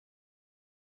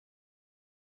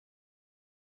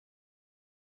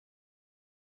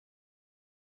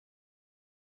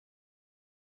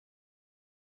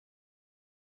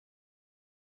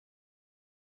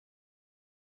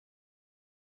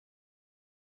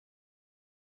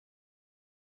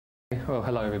Well,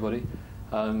 hello everybody.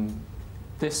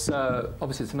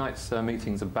 Obviously tonight's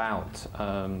meeting's about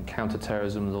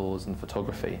counter-terrorism laws and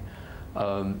photography.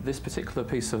 This particular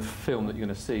piece of film that you're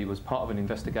going to see was part of an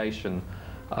investigation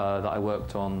that I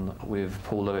worked on with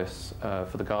Paul Lewis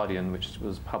for The Guardian, which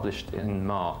was published in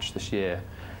March this year.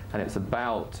 And it's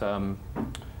about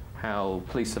how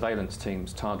police surveillance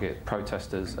teams target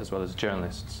protesters as well as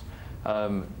journalists.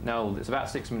 Now, it's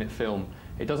about a 6-minute film.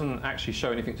 It doesn't actually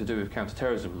show anything to do with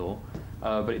counter-terrorism law,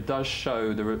 but it does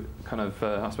show the kind of,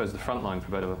 I suppose, the front line,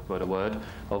 for a better word,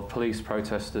 of police,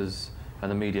 protesters and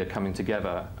the media coming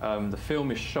together. The film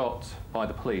is shot by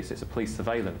the police. It's a police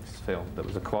surveillance film that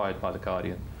was acquired by The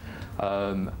Guardian.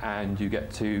 And you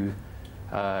get to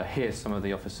hear some of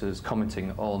the officers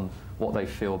commenting on what they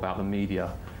feel about the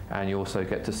media. And you also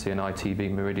get to see an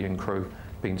ITV Meridian crew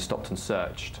being stopped and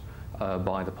searched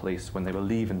by the police when they were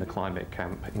leaving the climate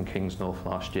camp in Kingsnorth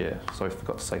last year. Sorry, I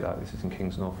forgot to say that. This is in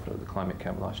Kingsnorth, the climate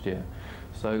camp last year.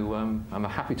 So I'm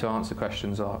happy to answer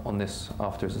questions on this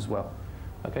afterwards as well.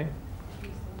 Okay?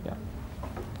 Yeah.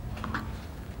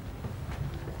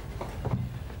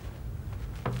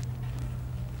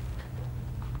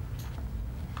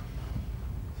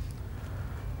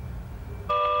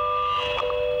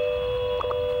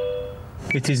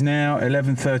 It is now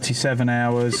 11:37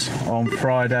 hours on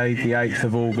Friday, the 8th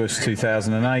of August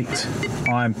 2008.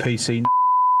 I am PC,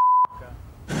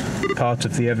 part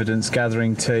of the evidence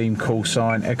gathering team, call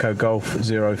sign Echo Golf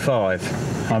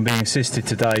 05. I'm being assisted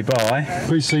today by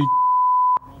PC.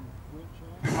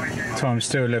 Time is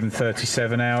still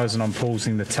 11:37 hours and I'm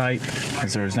pausing the tape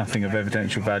as there is nothing of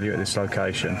evidential value at this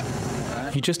location.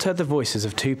 You just heard the voices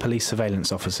of 2 police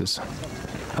surveillance officers.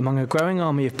 Among a growing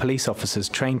army of police officers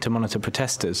trained to monitor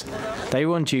protesters, they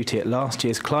were on duty at last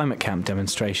year's climate camp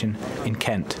demonstration in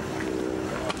Kent.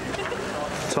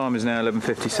 Time is now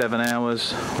 11:57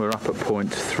 hours. We're up at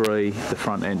point 3, the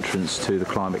front entrance to the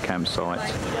climate campsite.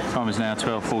 Time is now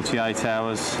 12:48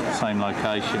 hours, same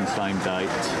location, same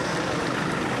date.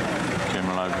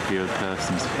 General overview of the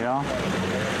persons here.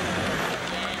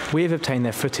 We have obtained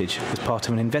their footage as part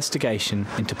of an investigation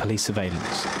into police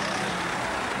surveillance.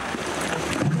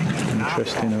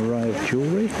 Interesting array of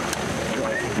jewellery. Just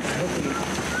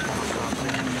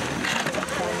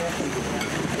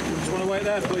want to wait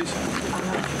there, please.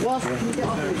 One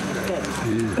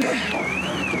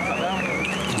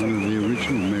of the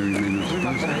original Mary Minus.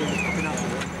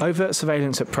 Overt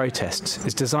surveillance at protests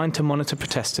is designed to monitor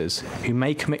protesters who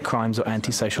may commit crimes or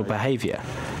antisocial behaviour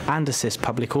and assist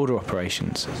public order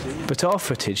operations. But our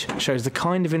footage shows the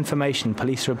kind of information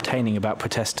police are obtaining about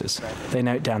protesters. They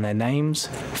note down their names,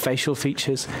 facial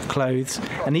features, clothes,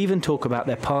 and even talk about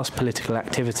their past political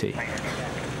activity.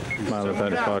 Male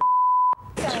identified.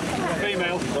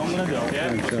 Female.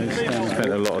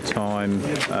 Spent a lot of time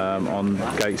on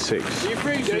Gate 6,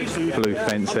 blue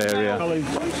fence area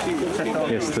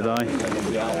yesterday.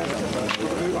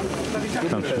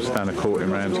 Comes from Stanner Court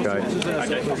in Ramsgate.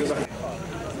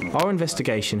 Our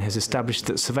investigation has established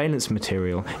that surveillance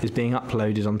material is being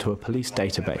uploaded onto a police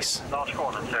database.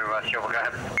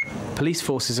 Police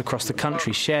forces across the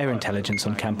country share intelligence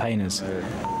on campaigners.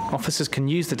 Officers can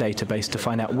use the database to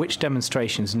find out which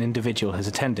demonstrations an individual has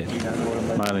attended.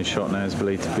 Male in shot now is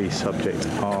believed to be subject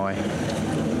I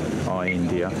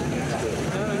India.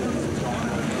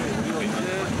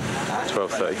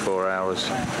 12:34 hours.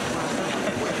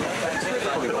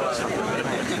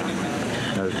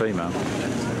 No female.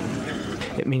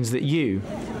 It means that you,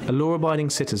 a law-abiding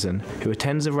citizen who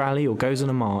attends a rally or goes on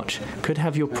a march, could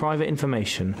have your private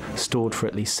information stored for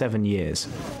at least 7 years.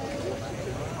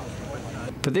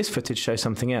 But this footage shows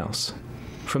something else.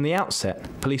 From the outset,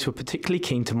 police were particularly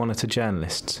keen to monitor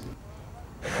journalists.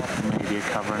 Media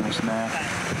covering us now.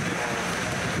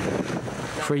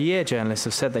 For a year, journalists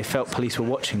have said they felt police were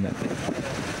watching them.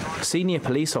 Senior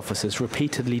police officers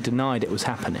repeatedly denied it was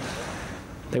happening.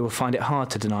 They will find it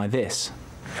hard to deny this.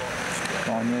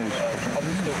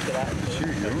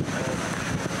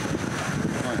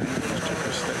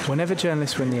 Whenever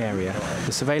journalists were in the area,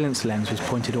 the surveillance lens was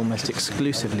pointed almost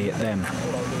exclusively at them.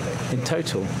 In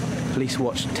total, police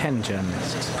watched 10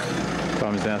 journalists.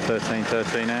 Time is now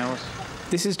 13 hours.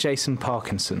 This is Jason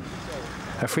Parkinson,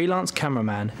 a freelance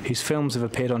cameraman whose films have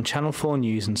appeared on Channel 4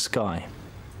 News and Sky.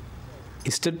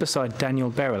 He stood beside Daniel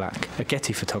Berilak, a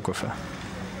Getty photographer.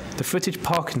 The footage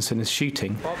Parkinson is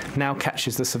shooting now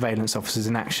catches the surveillance officers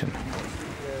in action.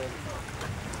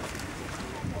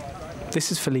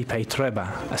 This is Felipe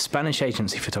Treba, a Spanish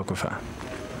agency photographer.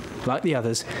 Like the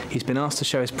others, he's been asked to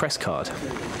show his press card.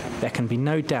 There can be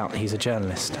no doubt he's a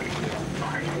journalist.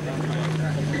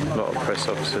 A lot of press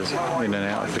officers in and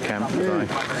out of the camp today.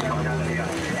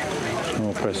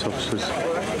 More press officers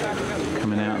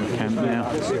coming out of the camp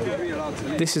now.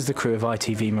 This is the crew of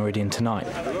ITV Meridian Tonight.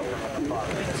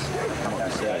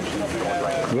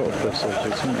 A lot of press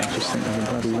officers, I just think they're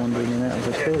bloody wandering in and out of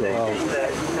the toilet.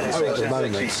 At the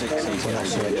moment,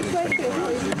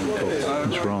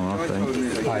 That's wrong, I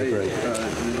think. I agree.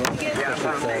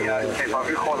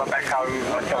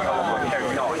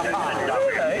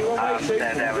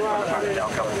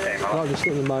 Right, just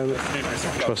at the moment.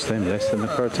 Trust them less than the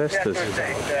protesters.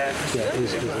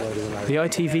 The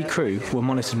ITV crew were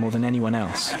monitored more than anyone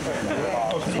else.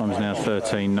 Time's now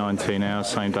 19 hours,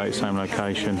 same date, same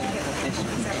location.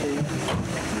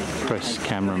 Press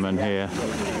cameraman here,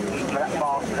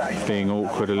 being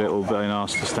awkward a little, being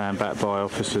asked to stand back by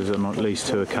officers on at least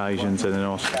 2 occasions, and then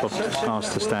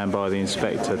asked to stand by the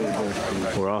inspector,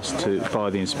 or asked by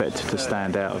the inspector to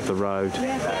stand out of the road,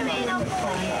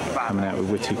 coming out with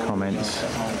witty comments.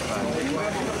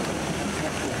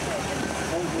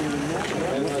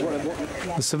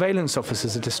 The surveillance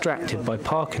officers are distracted by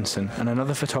Parkinson and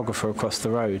another photographer across the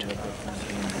road.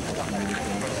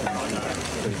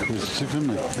 Positive,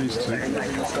 isn't it? These two.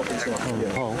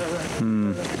 Pole.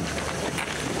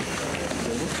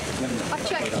 I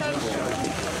checked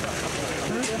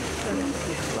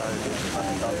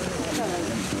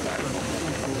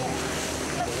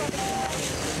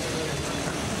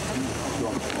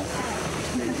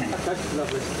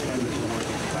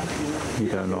You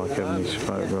don't like having his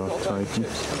photograph taken.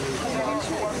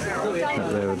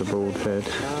 Up there with the bald head.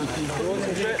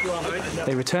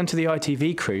 They return to the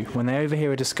ITV crew when they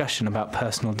overhear a discussion about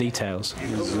personal details.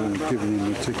 He's giving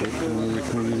him a ticket. As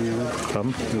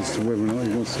to whether or not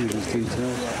he wants to see his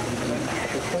details.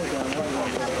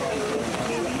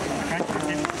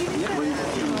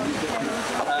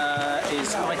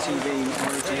 Is ITV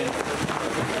Meridian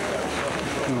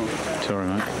Sorry,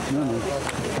 mate. No.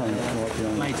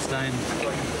 Maidstone?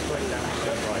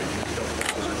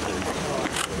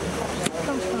 I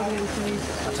don't know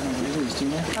what it is, do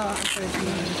you know?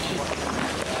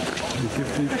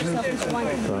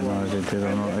 Don't know if they did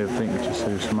or not. I think we just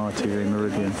do some ITV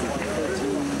Meridian.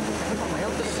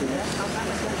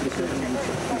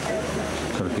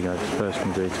 Got to go to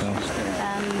personal details.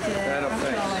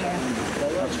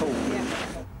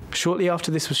 Shortly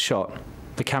after this was shot,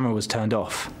 the camera was turned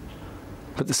off,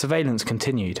 but the surveillance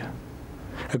continued.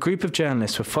 A group of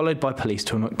journalists were followed by police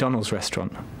to a McDonald's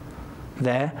restaurant.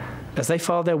 There, as they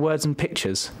filed their words and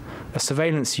pictures, a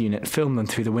surveillance unit filmed them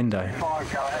through the window.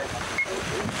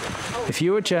 If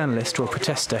you're a journalist or a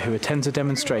protester who attends a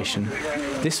demonstration,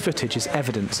 this footage is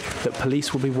evidence that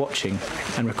police will be watching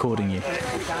and recording you.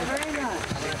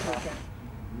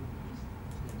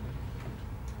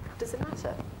 Does it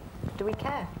matter? Do we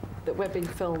care that we're being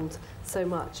filmed so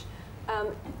much?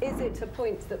 Is it a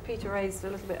point that Peter raised a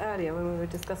little bit earlier when we were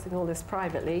discussing all this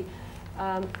privately?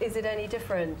 Is it any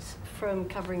different from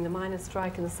covering the miners'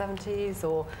 strike in the 70s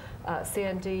or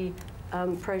CND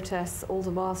protests,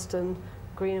 Aldermaston,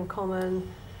 Greenham Common,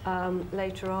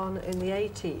 later on in the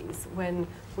 80s when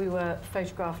we were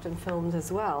photographed and filmed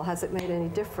as well? Has it made any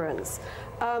difference?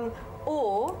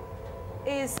 Or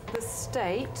is the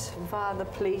state, via the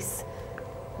police,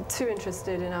 too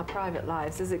interested in our private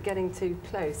lives? Is it getting too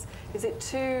close? Is it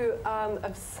too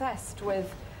obsessed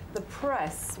with the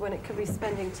press when it could be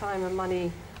spending time and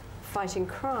money fighting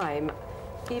crime,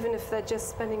 even if they're just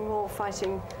spending more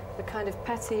fighting the kind of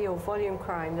petty or volume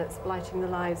crime that's blighting the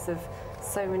lives of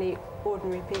so many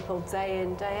ordinary people day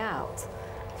in, day out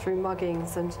through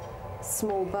muggings and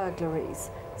small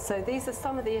burglaries? So these are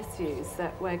some of the issues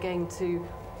that we're going to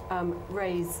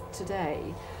raise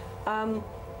today.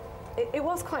 It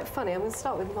was quite funny. I'm going to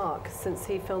start with Mark, since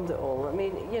he filmed it all. I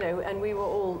mean, you know, and we were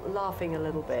all laughing a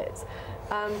little bit.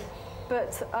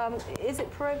 But is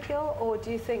it parochial, or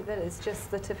do you think that it's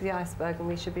just the tip of the iceberg and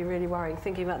we should be really worrying,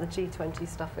 thinking about the G20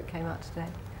 stuff that came out today?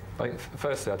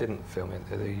 Firstly, I didn't film it.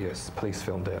 The US police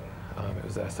filmed it. It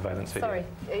was their surveillance video. Sorry,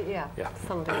 yeah.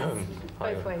 Somebody else.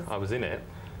 Both ways. I was in it.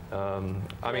 I mean,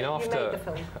 you after made the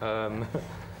film.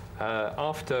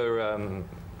 after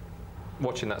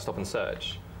watching that stop and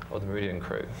search of the Meridian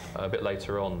crew, a bit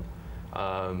later on,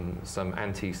 some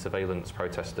anti-surveillance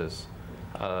protesters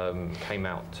came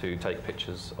out to take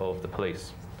pictures of the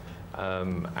police,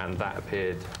 and that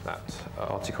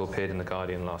article appeared in The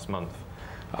Guardian last month.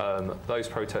 Those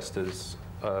protesters,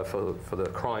 for the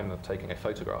crime of taking a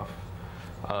photograph,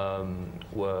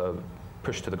 were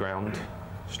pushed to the ground,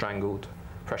 strangled,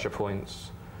 pressure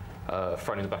points,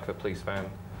 thrown in the back of a police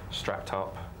van, strapped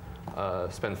up,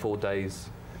 spent 4 days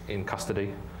in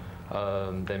custody,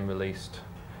 then released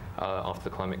after the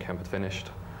climate camp had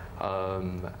finished.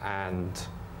 And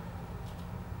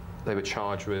they were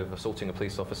charged with assaulting a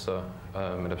police officer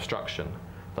and obstruction.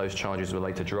 Those charges were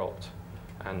later dropped,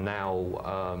 and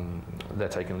now they're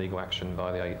taking legal action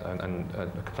via a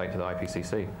complaint to the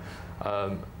IPCC.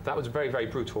 That was a very, very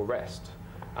brutal arrest.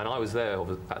 And I was there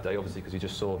that day, obviously, because you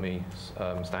just saw me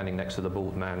standing next to the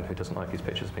bald man who doesn't like his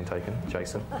pictures being taken,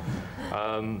 Jason.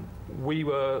 We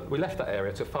left that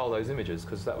area to file those images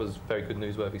because that was very good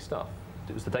newsworthy stuff.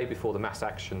 It was the day before the mass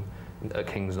action at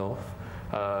King's North.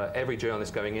 Every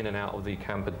journalist going in and out of the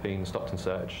camp had been stopped and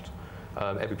searched.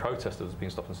 Every protester was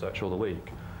being stopped and searched all the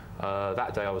week.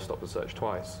 That day I was stopped and searched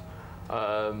twice.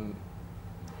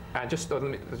 And just,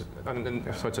 sorry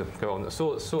to go on,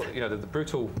 the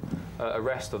brutal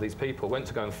arrest of these people, went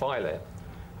to go and file it.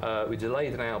 We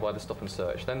delayed an hour by the stop and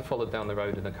search, then followed down the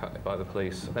road by the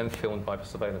police, then filmed by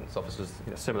surveillance officers,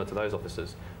 similar to those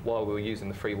officers, while we were using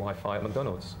the free Wi-Fi at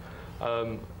McDonald's.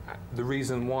 The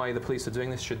reason why the police are doing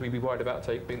this, should we be worried about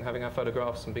having our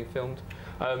photographs and being filmed?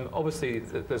 Obviously,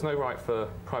 there's no right for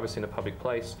privacy in a public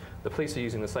place. The police are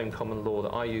using the same common law that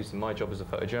I use in my job as a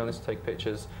photojournalist to take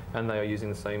pictures, and they are using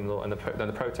the same law, and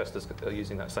the protesters are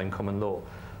using that same common law.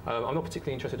 I'm not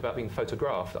particularly interested about being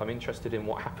photographed. I'm interested in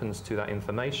what happens to that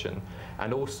information,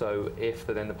 and also if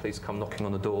then the police come knocking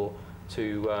on the door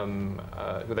to,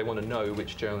 they want to know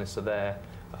which journalists are there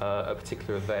at a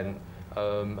particular event.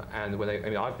 And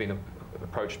when I've been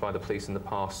approached by the police in the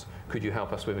past, could you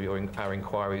help us with our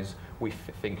inquiries? We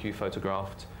think you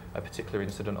photographed a particular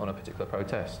incident on a particular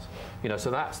protest. So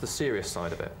that's the serious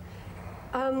side of it.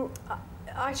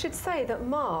 I should say that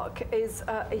Mark is,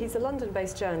 he's a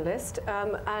London-based journalist,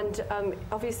 and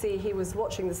obviously he was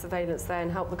watching the surveillance there and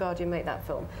helped The Guardian make that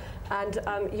film. And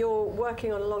you're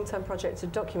working on a long-term project to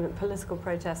document political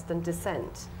protest and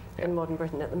dissent in modern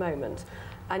Britain at the moment.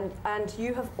 And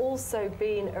you have also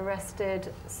been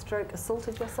arrested, stroke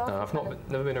assaulted yourself? No,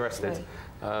 I've never been arrested,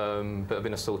 no. But I've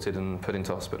been assaulted and put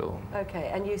into hospital.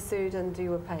 Okay, and you sued and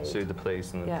you were paid? Sued the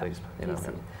police and the police,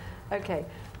 Okay.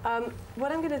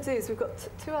 What I'm going to do is we've got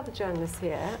two other journalists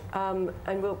here, and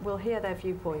we'll hear their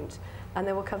viewpoint, and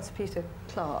then we'll come to Peter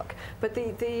Clark. But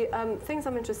the things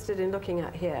I'm interested in looking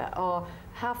at here are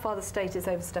how far the state is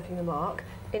overstepping the mark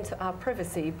into our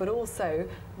privacy, but also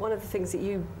one of the things that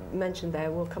you mentioned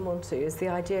there, we'll come on to, is the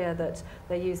idea that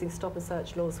they're using stop and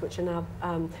search laws, which are now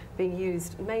being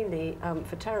used mainly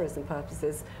for terrorism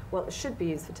purposes. Well, should be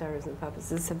used for terrorism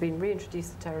purposes, have been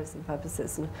reintroduced for terrorism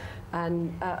purposes,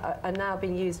 and are now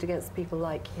being used against people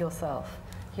like yourself.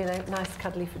 Nice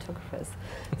cuddly photographers.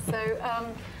 So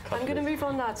I'm going to move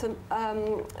on now to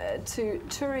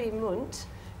Turi Munt,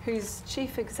 who's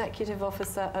Chief Executive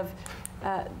Officer of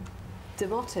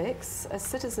Demotics, a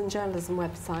citizen journalism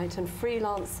website and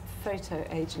freelance photo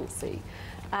agency.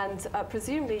 And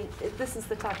presumably this is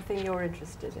the type of thing you're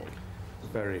interested in.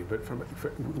 Very, but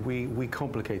we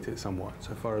complicate it somewhat.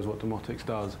 So far as what Demotics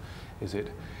does is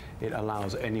it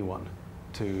allows anyone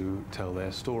to tell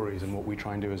their stories, and what we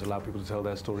try and do is allow people to tell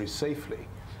their stories safely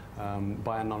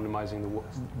by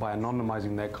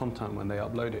anonymizing their content when they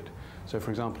upload it. So,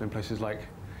 for example, in places like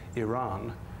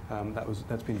Iran,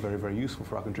 that's been very, very useful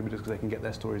for our contributors because they can get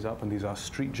their stories up, and these are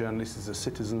street journalists, these are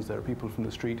citizens, there are people from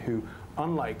the street who,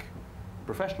 unlike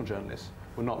professional journalists,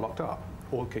 were not locked up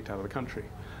or kicked out of the country.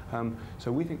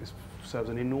 So we think this serves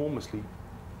an enormously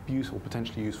useful,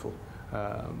 potentially useful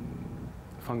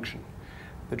function.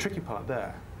 The tricky part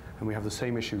there, and we have the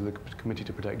same issue with the Committee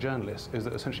to Protect Journalists, is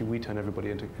that essentially we turn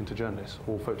everybody into journalists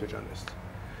or photojournalists.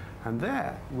 And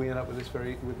there we end up with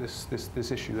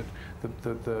this issue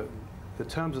that the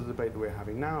terms of the debate that we're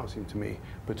having now seem to me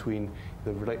between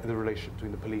the relationship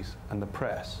between the police and the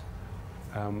press.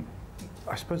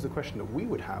 I suppose the question that we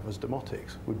would have as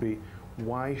Demotics would be,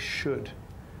 why should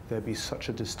there be such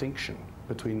a distinction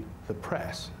between the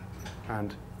press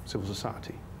and civil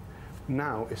society?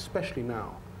 Now, especially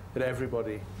now, that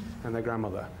everybody and their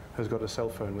grandmother has got a cell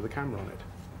phone with a camera on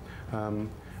it.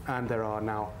 And there are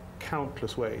now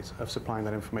countless ways of supplying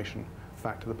that information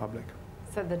back to the public.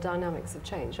 So the dynamics have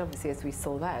changed, obviously, as we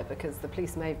saw there, because the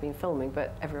police may have been filming,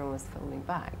 but everyone was filming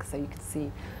back, so you could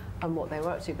see what they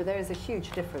were up to. But there is a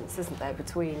huge difference, isn't there,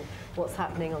 between what's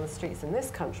happening on the streets in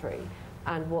this country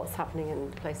and what's happening in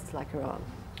places like Iran?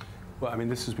 Well, I mean,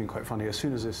 this has been quite funny. As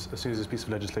soon as this piece of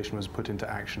legislation was put into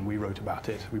action, we wrote about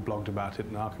it, we blogged about it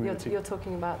in our community. You're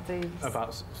talking about the...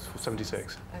 About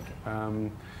 76. Okay.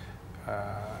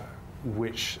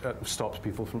 Which stops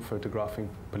people from photographing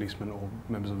policemen or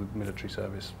members of the military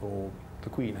service or the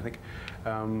Queen, I think.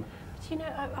 You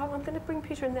know, I'm going to bring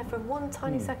Peter in there for one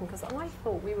tiny second, because I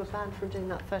thought we were banned from doing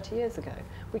that 30 years ago.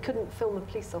 We couldn't film a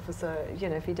police officer,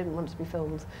 if he didn't want to be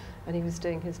filmed and he was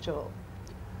doing his job.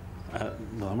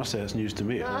 Well, I must say it's news to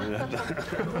me.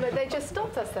 But they just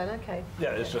stopped us then, okay.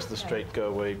 Yeah, it's just the straight go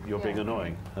away, you're being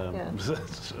annoying, Yeah.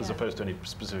 as opposed to any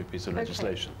specific piece of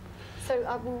legislation.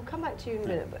 So we'll come back to you in a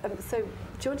minute. So do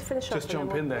you want to finish up? Just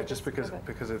jump in there, just because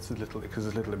it's a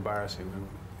little embarrassing.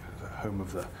 The home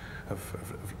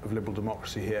of liberal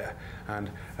democracy here,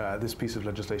 and this piece of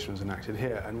legislation was enacted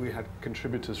here, and we had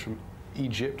contributors from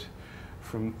Egypt,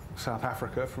 from South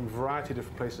Africa, from a variety of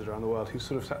different places around the world who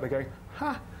sort of sat there going,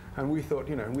 ha! And we thought,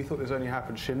 this only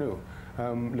happened chez nous.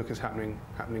 Look, it's happening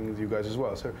with you guys as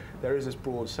well. So there is this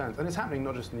broad sense, and it's happening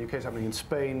not just in the UK. It's happening in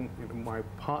Spain. My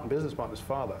business partner's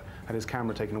father had his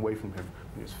camera taken away from him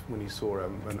when he saw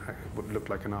what looked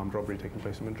like an armed robbery taking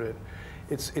place in Madrid.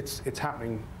 It's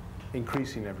happening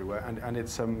increasingly everywhere, and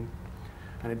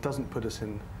it doesn't put us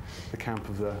in the camp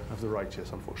of the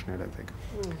righteous, unfortunately, I don't think.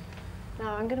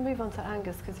 Now, I'm going to move on to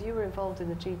Angus, because you were involved in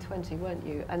the G20, weren't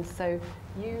you? And so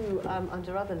you,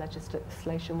 under other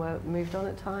legislation, were moved on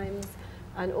at times.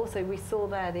 And also, we saw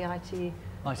there the ITV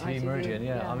Meridian,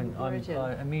 yeah. I mean,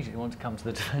 I immediately want to come to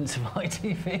the defence of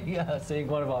ITV, seeing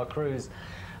one of our crews.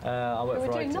 I work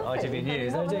for ITV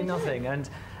News. They're doing nothing. And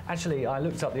actually, I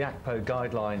looked up the ACPO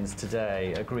guidelines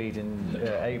today, agreed in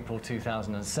April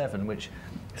 2007, which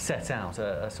set out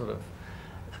a sort of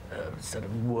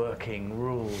working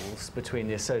rules between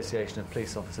the Association of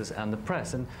Police Officers and the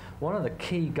press. And one of the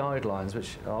key guidelines,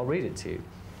 which I'll read it to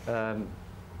you,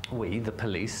 we, the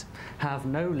police, have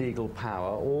no legal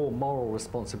power or moral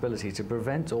responsibility to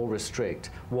prevent or restrict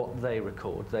what they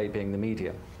record, they being the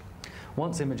media.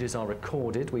 Once images are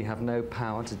recorded, we have no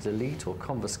power to delete or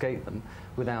confiscate them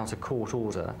without a court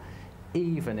order,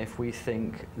 even if we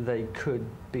think they could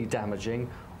be damaging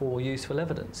or useful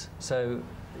evidence. So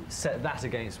set that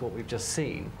against what we've just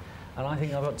seen, and I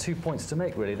think I've got 2 points to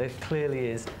make, really. There clearly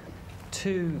is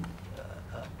two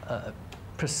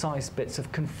precise bits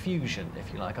of confusion,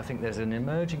 if you like. I think there's an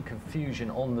emerging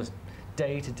confusion on the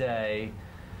day-to-day.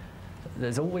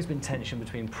 There's always been tension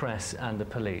between press and the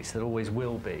police, there always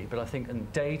will be, but I think in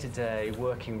day-to-day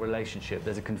working relationship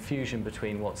there's a confusion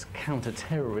between what's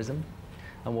counter-terrorism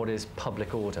and what is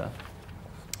public order.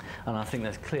 And I think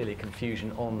there's clearly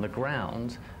confusion on the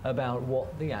ground about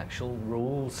what the actual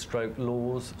rules, stroke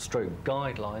laws, stroke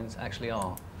guidelines actually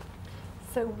are.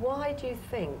 So why do you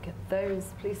think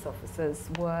those police officers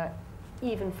were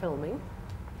even filming?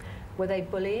 Were they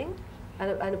bullying?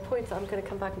 And a point that I'm going to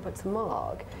come back and put to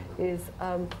Mark is,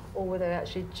 or were they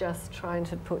actually just trying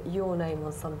to put your name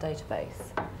on some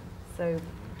database? So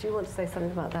do you want to say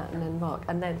something about that, and then Mark,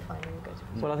 and then finally we'll go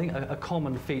to... Well, I think a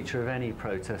common feature of any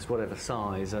protest, whatever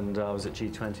size, and I was at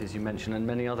G20, as you mentioned, and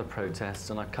many other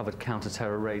protests, and I covered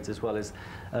counter-terror raids as well, as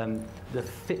the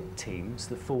FIT teams,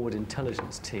 the forward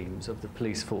intelligence teams of the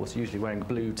police force, usually wearing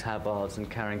blue tabards and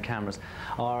carrying cameras,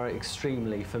 are an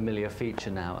extremely familiar feature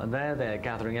now, and they're there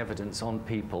gathering evidence on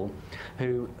people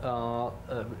who are,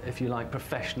 if you like,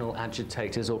 professional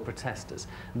agitators or protesters.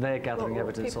 They're gathering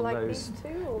evidence on those... Like these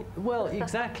two, or? Well,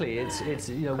 exactly. It's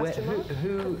you know,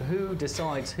 who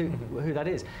decides who that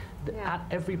is. At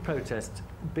every protest,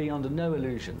 be under no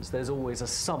illusions, there's always a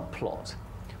subplot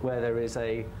where there is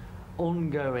a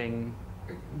ongoing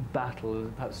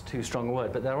battle, perhaps too strong a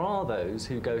word, but there are those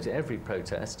who go to every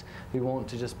protest who want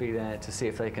to just be there to see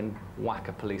if they can whack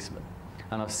a policeman.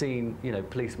 And I've seen, you know,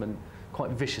 policemen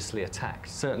quite viciously attacked.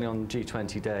 Certainly on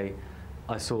G20 day,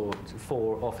 I saw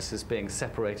 4 officers being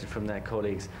separated from their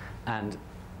colleagues, and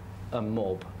a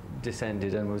mob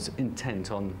descended and was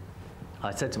intent on...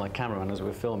 I said to my cameraman as we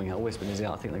were filming, I whispered in his ear,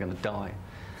 I think they're going to die.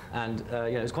 And you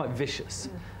know, it was quite vicious.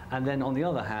 And then on the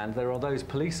other hand, there are those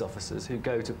police officers who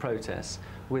go to protests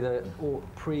with a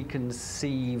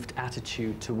preconceived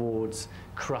attitude towards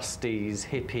crusties,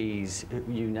 hippies,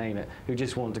 you name it, who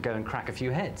just want to go and crack a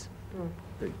few heads.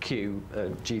 Cue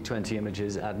G20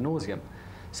 images ad nauseum.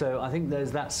 So I think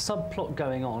there's that subplot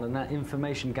going on, and that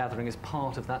information gathering is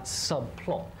part of that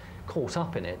subplot. Caught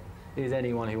up in it is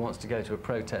anyone who wants to go to a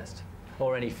protest,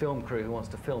 or any film crew who wants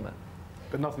to film it.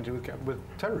 But nothing to do with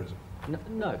terrorism?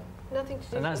 No. Nothing to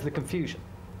do. And that's the confusion.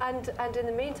 And in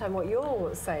the meantime, what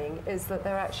you're saying is that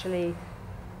they're actually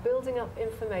building up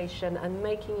information and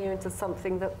making you into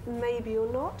something that maybe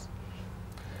you're not?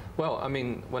 Well, I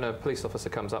mean, when a police officer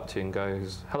comes up to you and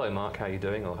goes, "Hello, Mark, how are you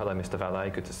doing?" or "Hello, Mr. Valet,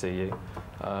 good to see you,"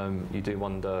 you do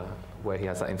wonder where he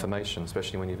has that information,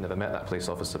 especially when you've never met that police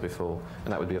officer before,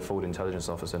 and that would be a forward intelligence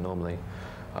officer normally.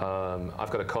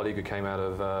 I've got a colleague who came out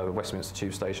of Westminster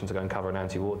Tube Station to go and cover an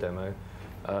anti-war demo.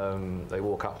 They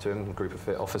walk up to him, a group of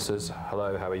officers.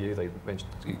 Hello, how are you? They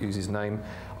use his name.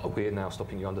 We're now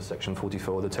stopping you under Section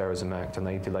 44 of the Terrorism Act, and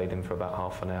they delayed him for about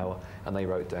half an hour, and they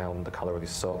wrote down the colour of his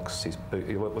socks, his boot.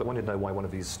 They wanted to know why one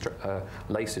of his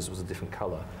laces was a different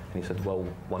colour, and he said, well,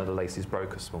 one of the laces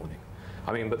broke this morning.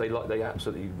 I mean, but they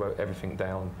absolutely wrote everything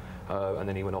down, and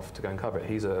then he went off to go and cover it.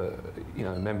 He's a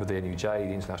member of the NUJ,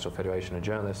 the International Federation of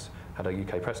Journalists, had a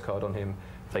UK press card on him.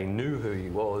 They knew who he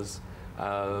was,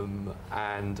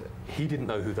 and he didn't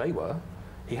know who they were.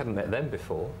 He hadn't met them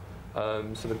before.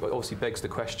 So that obviously begs the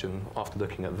question, after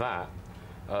looking at that,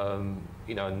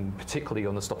 and particularly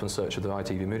on the stop and search of the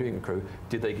ITV media crew,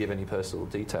 did they give any personal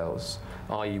details?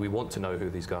 I.e., we want to know who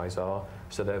these guys are,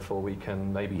 so therefore we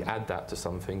can maybe add that to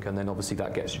something, and then obviously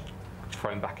that gets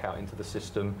thrown back out into the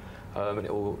system, and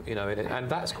it will, and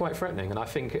that's quite threatening. And I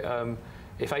think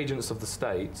if agents of the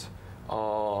state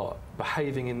are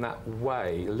behaving in that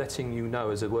way, letting you know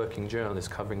as a working journalist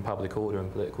covering public order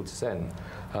and political dissent,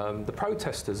 the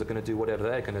protesters are going to do whatever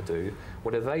they're going to do.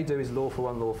 Whatever they do is lawful,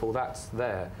 unlawful, that's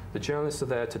there. The journalists are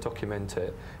there to document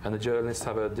it, and the journalists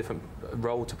have a different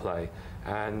role to play.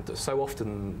 And so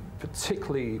often,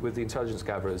 particularly with the intelligence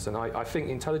gatherers, and I think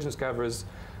intelligence gatherers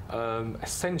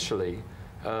essentially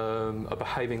are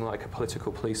behaving like a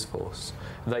political police force.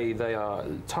 They are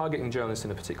targeting journalists in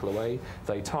a particular way,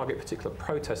 they target particular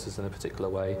protesters in a particular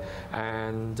way,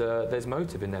 and there's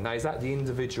motive in there. Now, is that the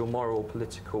individual moral,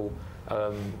 political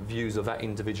views of that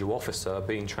individual officer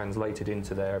being translated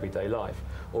into their everyday life?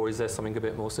 Or is there something a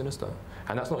bit more sinister?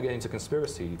 And that's not getting into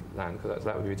conspiracy land, because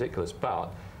that would be ridiculous,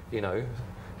 but,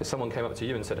 if someone came up to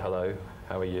you and said, hello,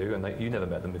 how are you, and you never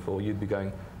met them before, you'd be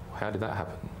going, how did that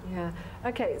happen? Yeah.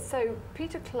 Okay, so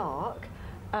Peter Clarke,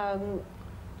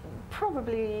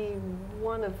 probably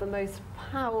one of the most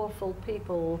powerful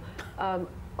people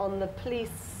on the police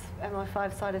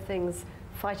MI5 side of things,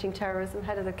 fighting terrorism,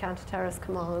 head of the Counter Terrorism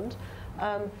Command,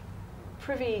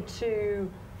 privy to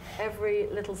every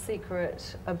little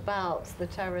secret about the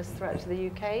terrorist threat to the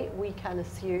UK, we can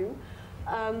assume.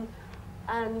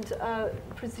 And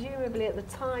presumably at the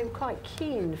time quite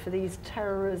keen for these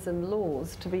terrorism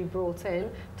laws to be brought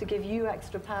in to give you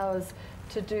extra powers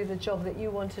to do the job that you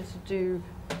wanted to do,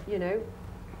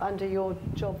 under your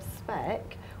job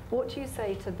spec. What do you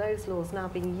say to those laws now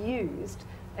being used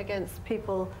against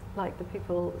people like the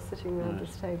people sitting around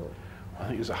this table? I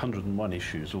think there's 101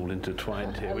 issues all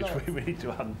intertwined here, which we need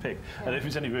to unpick. Yeah. And if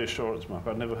it's any reassurance, Mark,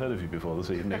 I'd never heard of you before this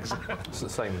evening. It's the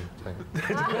same thing.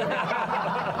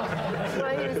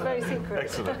 Well, he was very secret.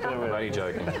 Excellent. I'm only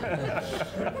joking.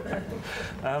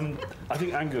 I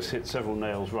think Angus hit several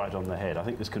nails right on the head. I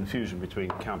think this confusion between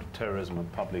counter-terrorism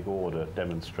and public order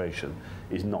demonstration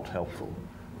is not helpful.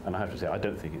 And I have to say, I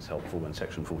don't think it's helpful when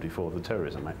Section 44 of the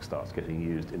Terrorism Act starts getting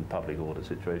used in public order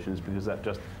situations, because that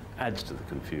just adds to the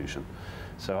confusion.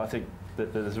 So I think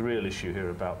that there's a real issue here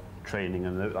about training,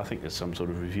 and I think there's some sort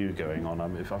of review going on.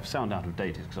 If I sound out of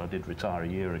date, it's because I did retire a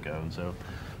year ago, and so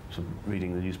I'm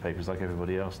reading the newspapers like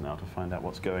everybody else now to find out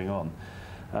what's going on.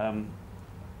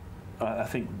 I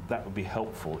think that would be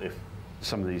helpful if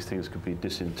some of these things could be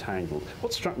disentangled.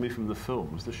 What struck me from the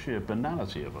film was the sheer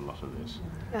banality of a lot of this.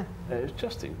 Yeah. It's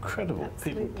just incredible.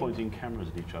 Absolutely. People pointing cameras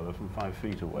at each other from 5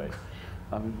 feet away.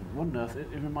 I mean, what on earth? It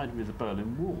reminded me of the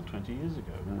Berlin Wall 20 years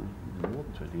ago. More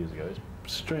than 20 years ago.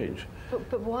 It's strange.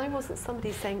 But why wasn't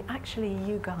somebody saying, actually,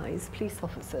 you guys, police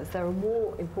officers, there are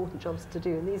more important jobs to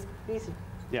do, and these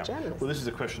are journalists? Well, this is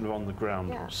a question of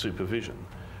on-the-ground supervision.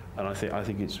 And I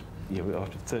think it's,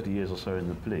 after 30 years or so in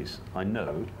the police, I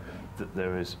know that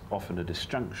there is often a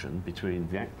disjunction between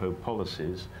the ACPO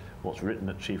policies, what's written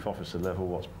at chief officer level,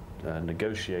 what's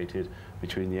negotiated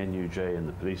between the NUJ and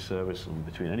the police service, and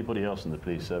between anybody else in the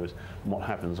police service, and what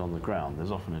happens on the ground.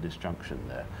 There's often a disjunction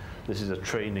there. This is a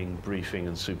training, briefing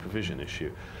and supervision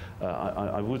issue.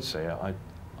 I would say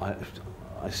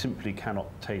I simply cannot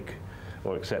take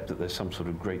or accept that there's some sort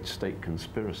of great state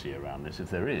conspiracy around this.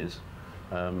 If there is,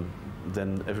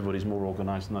 then everybody's more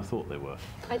organised than I thought they were.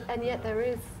 And yet there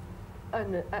is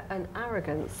an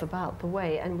arrogance about the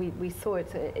way, and we saw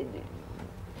it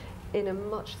in a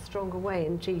much stronger way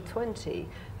in G20,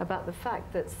 about the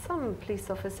fact that some police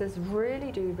officers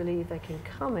really do believe they can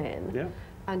come in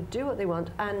and do what they want,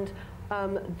 and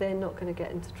they're not going to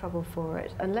get into trouble for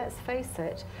it. And let's face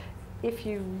it, if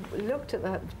you looked at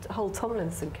the whole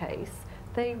Tomlinson case,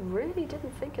 they really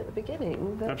didn't think at the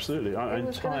beginning that Absolutely, I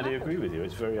entirely agree with you.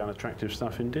 It's very unattractive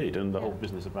stuff indeed, and the whole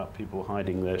business about people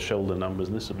hiding their shoulder numbers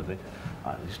and this sort of thing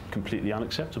is completely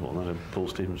unacceptable. And Paul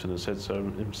Stevenson has said so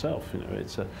himself.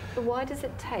 It's a. But why does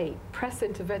it take press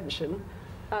intervention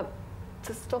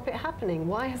to stop it happening?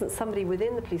 Why hasn't somebody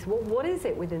within the police, what is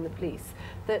it within the police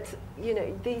that, you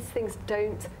know, these things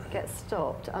don't get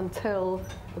stopped until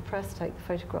the press take the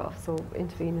photographs or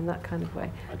intervene in that kind of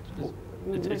way?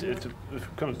 It's a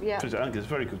kind of, I think it's a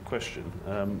very good question,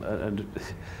 and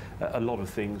a lot of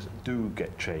things do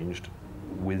get changed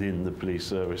within the police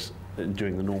service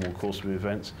during the normal course of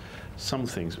events. Some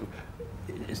things,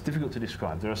 it's difficult to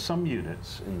describe. There are some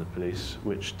units in the police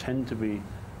which tend to be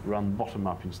run bottom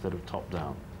up instead of top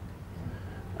down,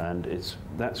 and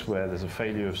that's where there's a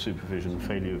failure of supervision,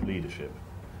 failure of leadership.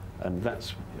 And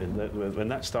when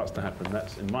that starts to happen,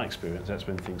 that's, in my experience, that's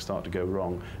when things start to go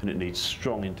wrong, and it needs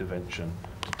strong intervention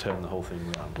to turn the whole thing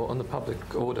around. Well, on the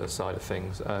public order side of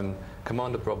things,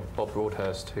 Commander Bob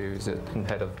Broadhurst, who's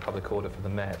head of public order for the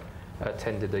Met,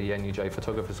 attended the NUJ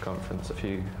Photographers Conference a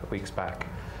few weeks back,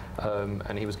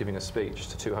 and he was giving a speech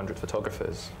to 200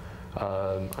 photographers.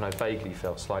 And I vaguely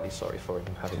felt slightly sorry for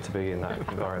him having to be in that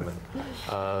environment.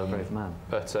 Brave man.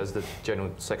 But as the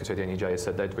General Secretary of the NUJ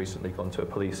said, they'd recently gone to a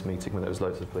police meeting where there was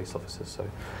loads of police officers.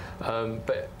 So,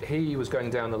 but he was going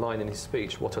down the line in his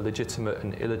speech what a legitimate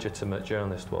and illegitimate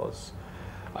journalist was.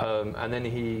 And then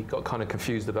he got kind of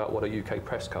confused about what a UK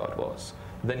press card was.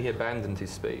 Then he abandoned his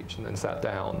speech and then sat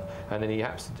down, and then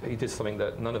he did something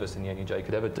that none of us in the NUJ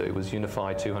could ever do, was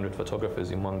unify 200 photographers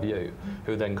in one view,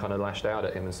 who then kind of lashed out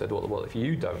at him and said, well, if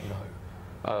you don't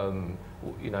know,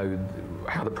 you know,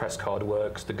 how the press card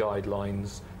works, the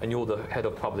guidelines, and you're the head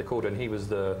of public order, and he was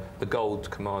the gold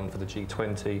command for the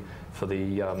G20, for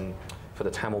the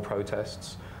Tamil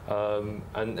protests,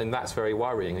 and that's very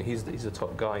worrying. He's a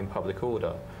top guy in public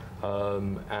order,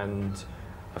 and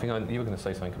I think you were going to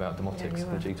say something about demotics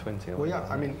and the G20. Well, yeah,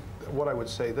 I mean, what I would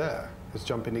say there is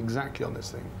jump in exactly on this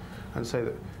thing and say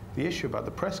that the issue about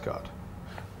the press card,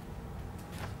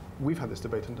 we've had this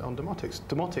debate on demotics.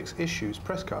 Demotics issues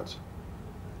press cards,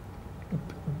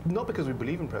 not because we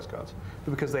believe in press cards,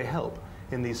 but because they help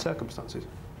in these circumstances.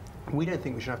 We don't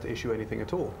think we should have to issue anything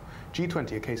at all.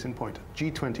 G20, a case in point.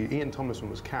 G20, Ian Tomlinson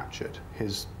was captured.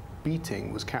 His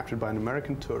beating was captured by an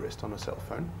American tourist on a cell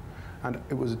phone. And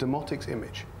it was a demotics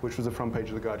image, which was the front page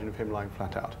of The Guardian of him lying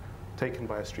flat out, taken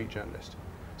by a street journalist.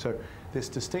 So this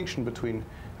distinction between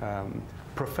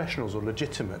professionals or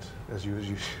legitimate, as you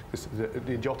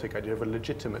the idiotic idea of a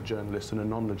legitimate journalist and a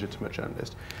non-legitimate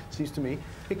journalist, seems to me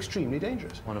extremely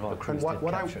dangerous. One of our crews and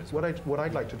what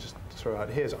I'd like to just throw out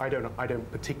here is I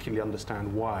don't particularly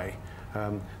understand why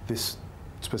this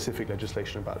specific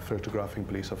legislation about photographing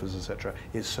police officers, etc.,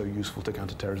 is so useful to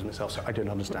counter-terrorism itself. So I don't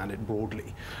understand it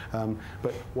broadly.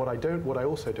 But what I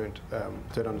also don't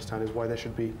understand is why there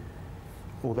should be,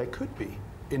 or there could be,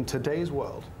 in today's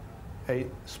world, a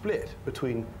split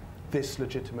between this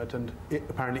legitimate and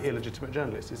apparently illegitimate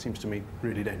journalists. It seems to me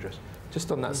really dangerous.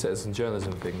 Just on that citizen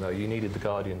journalism thing, though, you needed The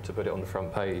Guardian to put it on the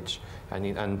front page,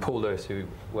 and Paul Lewis, who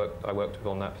I worked with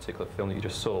on that particular film that you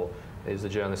just saw, is the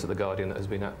journalist at The Guardian that has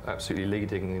been absolutely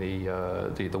leading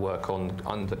the work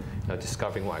on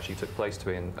discovering what actually took place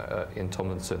to Ian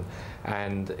Tomlinson.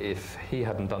 And if he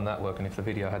hadn't done that work, and if the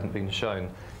video hadn't been shown,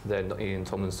 then Ian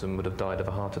Tomlinson would have died of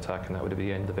a heart attack, and that would have been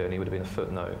the end of it, and he would have been a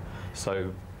footnote.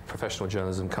 So professional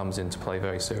journalism comes into play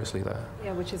very seriously there.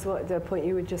 Yeah, which is what the point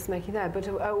you were just making there. But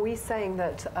are we saying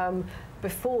that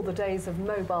before the days of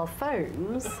mobile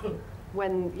phones,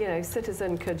 when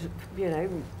citizen could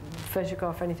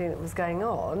photograph anything that was going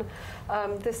on,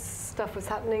 this stuff was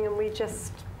happening, and we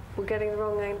just were getting the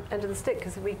wrong end of the stick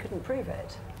because we couldn't prove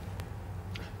it?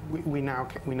 We now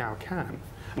can.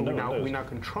 And we now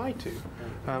can try to,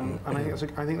 and I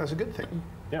think that's a good thing.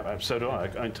 Yeah, so do I.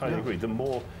 I entirely agree. The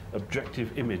more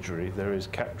objective imagery there is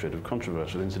captured of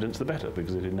controversial incidents, the better,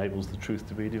 because it enables the truth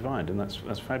to be divined, and that's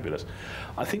fabulous.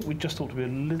 I think we just ought to be a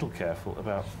little careful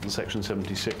about the Section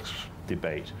 76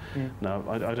 debate. Now,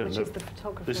 I don't know. Which is the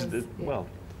photographers. Well,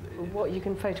 what you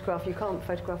can photograph, you can't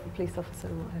photograph a police officer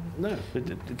or whatever. No,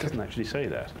 it doesn't actually say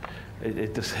that.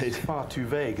 It's far too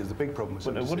vague is the big problem.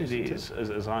 Well, what it is,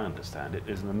 as I understand it,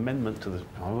 is an amendment to the,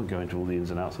 I won't go into all the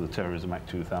ins and outs of the Terrorism Act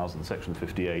 2000, Section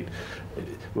 58,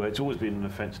 where it's always been an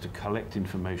offence to collect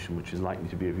information which is likely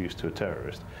to be of use to a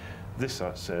terrorist. This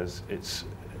says it's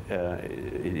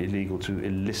illegal to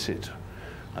elicit,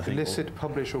 elicit,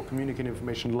 publish or communicate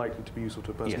information likely to be useful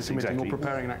to a person committing or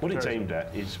preparing an act of terrorism. What it's aimed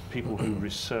at is people who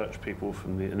research people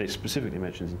from and it specifically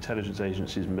mentions intelligence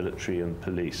agencies, military and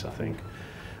police, I think.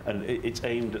 And it's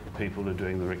aimed at the people who are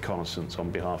doing the reconnaissance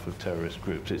on behalf of terrorist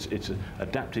groups. It's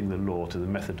adapting the law to the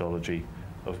methodology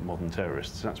of modern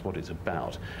terrorists. That's what it's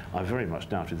about. I very much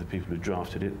doubted the people who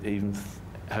drafted it even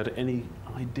had any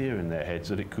idea in their heads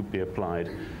that it could be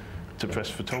applied to press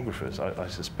photographers, I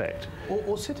suspect.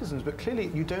 Or citizens, but clearly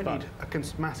you don't need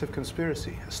a massive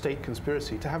conspiracy, a state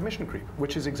conspiracy, to have mission creep,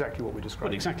 which is exactly what we described.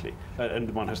 Well, exactly. And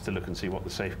one has to look and see what the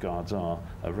safeguards are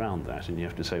around that, and you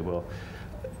have to say, well,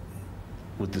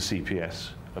 would the CPS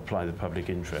apply the public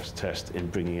interest test in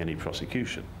bringing any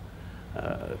prosecution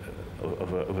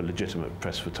of a legitimate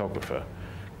press photographer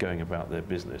going about their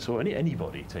business, or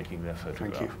anybody taking their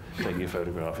photograph, taking a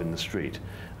photograph in the street,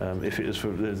 if it is for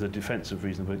the defence of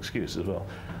reasonable excuse as well.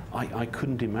 I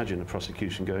couldn't imagine a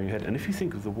prosecution going ahead. And if you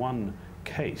think of the one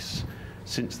case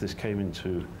since this came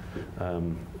into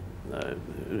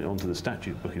onto the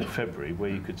statute book in February, where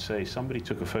you could say somebody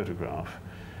took a photograph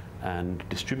and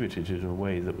distributed it in a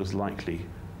way that was likely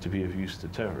to be of use to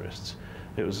terrorists.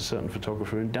 It was a certain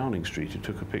photographer in Downing Street who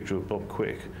took a picture of Bob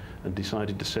Quick and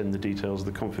decided to send the details of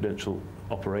the confidential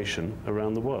operation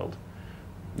around the world.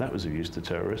 That was of use to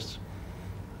terrorists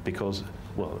because,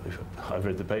 well, I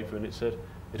read the paper and it said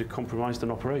it had compromised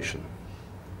an operation.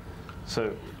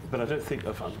 So, but I don't think,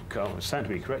 I stand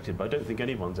to be corrected, but I don't think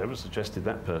anyone's ever suggested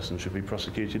that person should be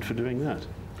prosecuted for doing that.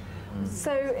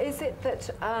 So is it that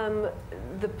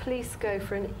the police go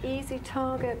for an easy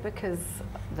target because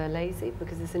they're lazy,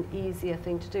 because it's an easier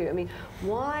thing to do? I mean,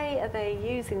 why are they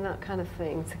using that kind of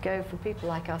thing to go for people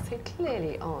like us who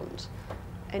clearly aren't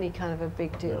any kind of a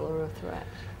big deal or a threat?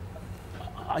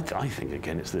 I think,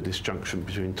 again, it's the disjunction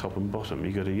between top and bottom.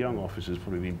 You've got a young officer who's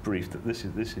probably been briefed that this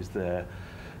is there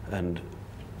and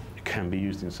can be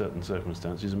used in certain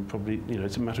circumstances, and probably, you know,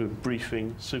 it's a matter of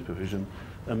briefing, supervision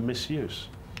and misuse.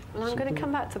 Well, I'm going to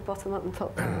come back to bottom up and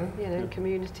top down, you know,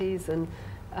 communities and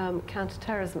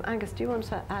counter-terrorism. Angus, do you want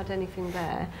to add anything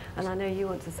there? And I know you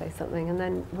want to say something, and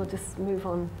then we'll just move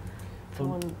on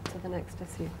to the next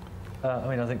issue. I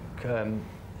mean, I think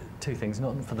two things.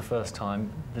 Not for the first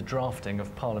time, the drafting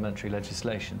of parliamentary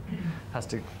legislation has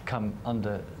to come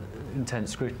under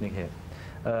intense scrutiny here.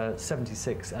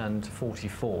 76 and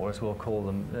 44, as we'll call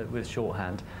them with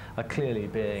shorthand, are clearly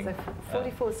being... So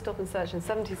 44 is stop and search, and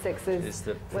 76 is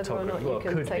the whether or not you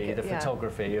can could take be it, the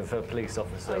photography of a police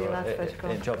officer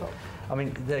in job. I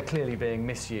mean, they're clearly being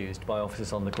misused by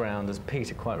officers on the ground. As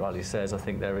Peter quite rightly says, I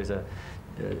think there is a...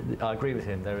 I agree with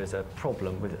him, there is a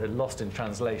problem with lost in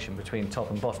translation between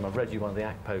top and bottom. I've read you one of the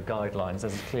ACPO guidelines.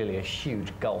 There's clearly a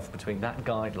huge gulf between that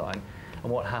guideline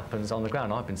and what happens on the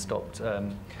ground. I've been stopped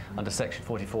under Section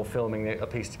 44 filming a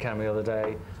piece to camera the other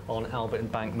day on Albert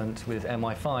Embankment with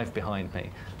MI5 behind me.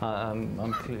 I mean,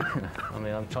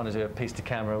 I'm trying to do a piece to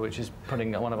camera which is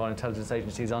putting one of our intelligence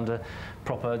agencies under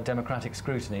proper democratic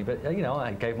scrutiny. But, you know,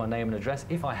 I gave my name and address.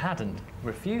 If I hadn't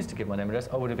refused to give my name and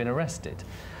address, I would have been arrested.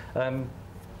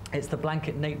 It's the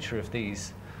blanket nature of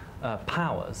these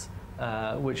powers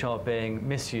which are being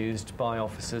misused by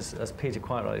officers, as Peter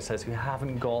quite rightly says, who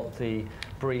haven't got the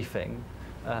briefing,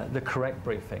 the correct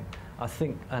briefing. I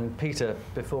think, and Peter,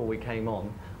 before we came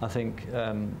on, I think,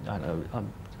 I know, I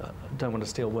don't want to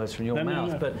steal words from your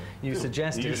mouth, but you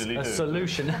suggested a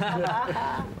solution.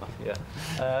 A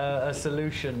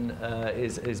solution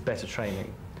is better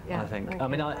training. I think. Okay.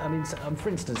 I mean, for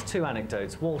instance, two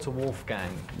anecdotes. Walter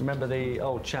Wolfgang, remember the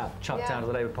old chap chucked out of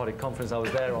the Labour Party conference? I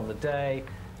was there on the day,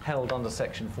 held under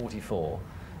Section 44.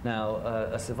 Now,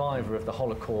 a survivor of the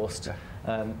Holocaust,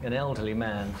 an elderly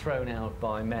man thrown out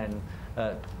by men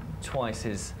twice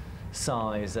his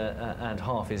size and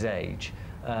half his age,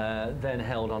 then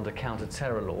held under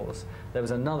counter-terror laws. There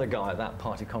was another guy at that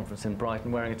party conference in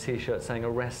Brighton wearing a T-shirt saying,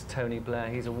 "Arrest Tony Blair,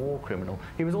 he's a war criminal."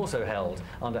 He was also held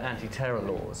under anti-terror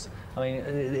laws. I mean,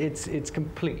 it's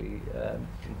completely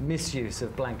misuse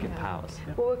of blanket powers.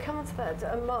 Well, we'll come on to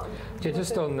that. Mark, yeah,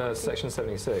 just on Section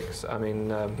 76, I mean,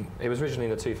 it was originally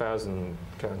in the 2000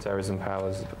 counter-terrorism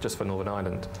powers just for Northern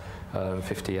Ireland,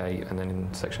 58, and then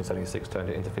in Section 76 turned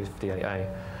it into 58A.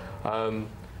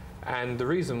 And the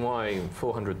reason why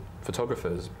 400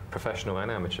 photographers, professional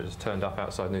and amateurs, turned up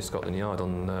outside New Scotland Yard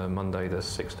on Monday the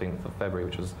 16th of February,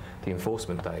 which was the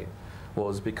enforcement day,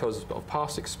 was because of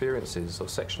past experiences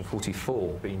of Section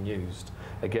 44 being used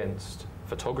against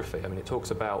photography. I mean, it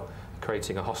talks about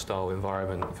creating a hostile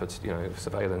environment for, you know,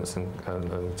 surveillance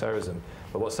and terrorism.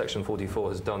 But what Section 44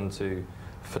 has done to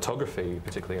photography,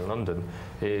 particularly in London,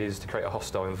 is to create a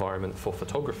hostile environment for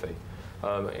photography.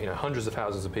 You know, hundreds of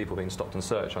thousands of people being stopped and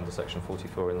searched under Section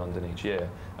 44 in London each year,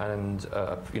 and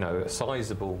you know, a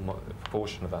sizable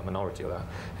proportion of that, minority of that,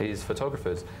 is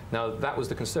photographers. Now, that was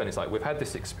the concern. It's like, we've had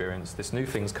this experience, this new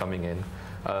thing's coming in,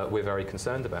 we're very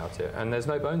concerned about it, and there's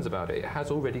no bones about it. It has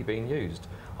already been used.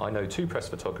 I know two press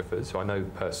photographers who I know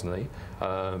personally,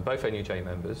 both NUJ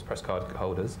members, press card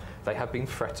holders. They have been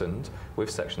threatened with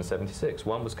Section 76.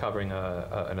 One was covering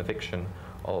an eviction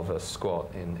of a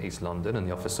squat in East London, and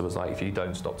the officer was like, if you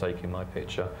don't stop taking my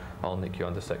picture, I'll nick you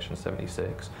under Section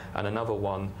 76. And another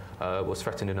one was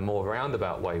threatened in a more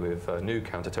roundabout way with new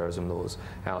counter-terrorism laws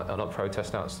on a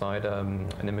protest outside an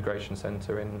immigration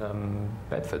centre in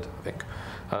Bedford, I think.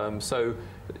 So,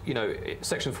 you know,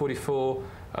 Section 44,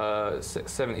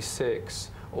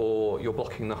 76, or you're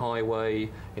blocking the highway,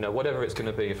 you know, whatever it's going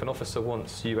to be, if an officer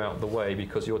wants you out the way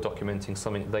because you're documenting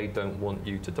something they don't want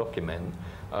you to document,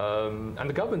 and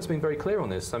the government's been very clear on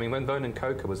this. I mean, when Vernon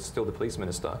Coker was still the police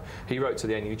minister, he wrote to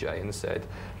the NUJ and said,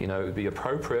 you know, it would be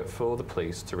appropriate for the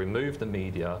police to remove the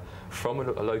media from a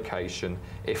location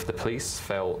if the police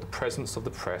felt the presence of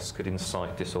the press could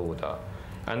incite disorder.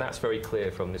 And that's very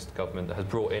clear from this government that has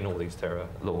brought in all these terror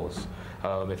laws,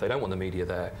 if they don't want the media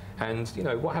there. And, you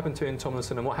know, what happened to Ian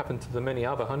Tomlinson and what happened to the many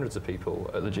other hundreds of people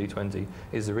at the G20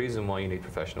 is the reason why you need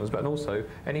professionals, but also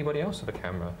anybody else with a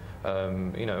camera,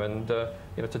 you know, and,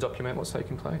 you know, to document what's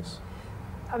taking place.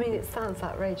 I mean, it sounds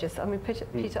outrageous. I mean,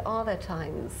 Peter, are there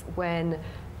times when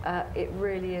it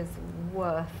really is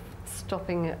worth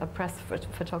stopping a press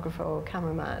photographer or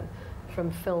cameraman from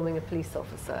filming a police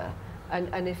officer?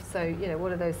 And if so, you know,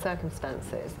 what are those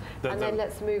circumstances? And then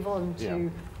let's move on to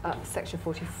Section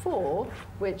 44,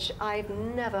 which I've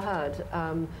never heard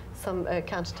some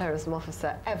counter-terrorism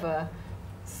officer ever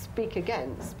speak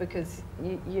against, because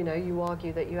you know, you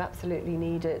argue that you absolutely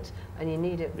need it, and you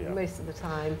need it most of the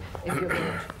time if you're going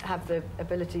to have the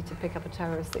ability to pick up a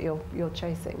terrorist that you're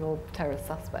chasing, or terrorist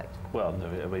suspect. Well, no,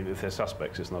 I mean, if they're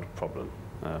suspects, it's not a problem.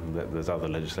 There's other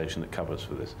legislation that covers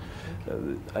for this,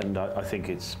 and I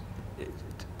think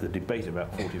the debate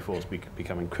about 44 has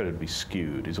become incredibly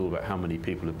skewed. It's all about how many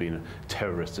people have been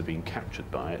terrorists have been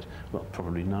captured by it. Well,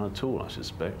 probably none at all, I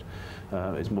suspect.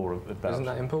 It's more about. Isn't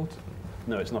that important?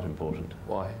 No, it's not important.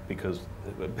 Why? Because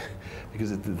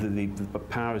the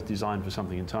power is designed for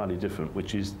something entirely different,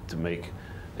 which is to make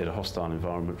it a hostile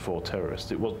environment for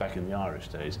terrorists. It was back in the Irish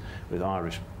days, with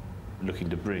Irish looking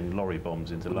to bring lorry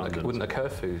bombs into London. Wouldn't a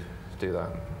curfew do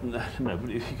that? No, but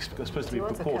it's supposed to be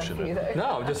proportionate.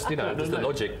 No, I'm just, you know, just the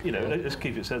logic. You know, let's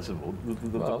keep it sensible.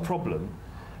 The problem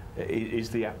is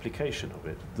the application of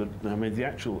it. I mean, the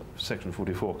actual Section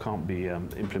 44 can't be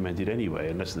implemented anyway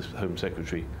unless the Home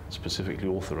Secretary specifically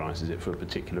authorises it for a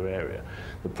particular area.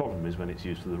 The problem is when it's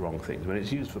used for the wrong things. When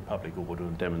it's used for public order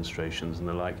and demonstrations and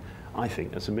the like, I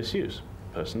think that's a misuse,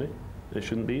 personally. It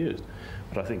shouldn't be used.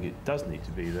 But I think it does need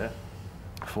to be there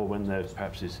for when there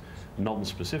perhaps is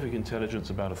non-specific intelligence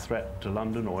about a threat to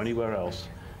London or anywhere else,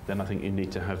 then I think you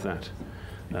need to have that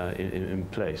in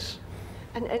place.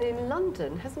 And in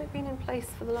London, hasn't it been in place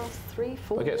for the last 3-4 years?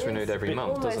 It gets renewed every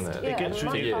month, doesn't it? Yeah, it gets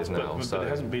renewed years now. But it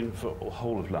hasn't been for the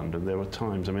whole of London. There were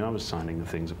times, I mean, I was signing the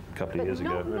things a couple of years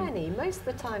ago. But not many. Most of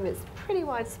the time it's pretty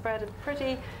widespread and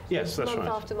pretty yes, that's month right.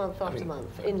 after month after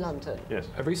month in London. Yes.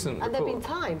 A recent and there have been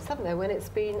times, haven't there, when it's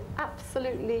been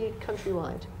absolutely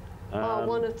countrywide. Bar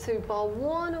one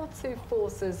or two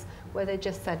forces where they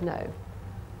just said no. There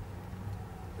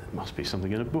must be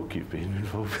something in a book you've been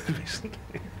involved with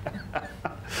recently.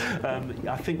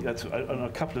 I think that's, on a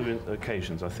couple of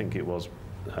occasions, I think it was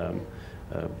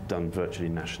done virtually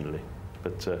nationally.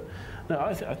 But no,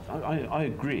 I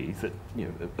agree that,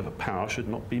 you know, power should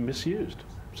not be misused.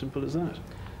 Simple as that.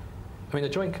 I mean, the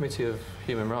Joint Committee of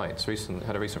Human Rights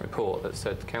had a recent report that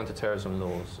said counter-terrorism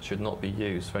laws should not be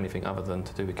used for anything other than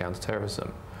to do with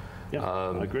counter-terrorism. Yeah,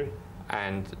 I agree.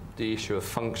 And the issue of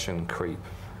function creep,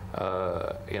 you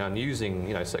know, and using,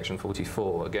 you know, Section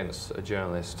 44 against a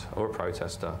journalist or a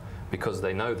protester because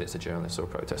they know that it's a journalist or a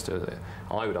protester,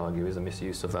 I would argue is a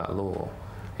misuse of that law.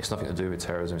 It's nothing to do with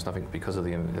terrorism. It's nothing because of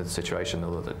the situation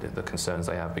or the concerns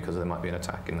they have because there might be an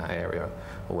attack in that area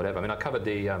or whatever. I mean, I covered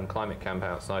the climate camp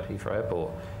outside Heathrow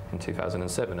Airport in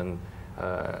 2007, and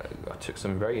I took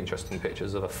some very interesting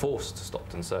pictures of a forced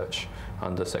stop and search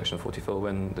under Section 44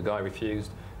 when the guy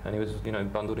refused and he was, you know,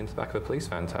 bundled into the back of a police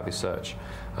van to have his search.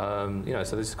 You know,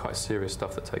 so this is quite serious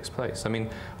stuff that takes place. I mean,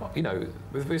 you know,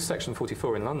 with Section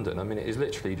 44 in London, I mean, it is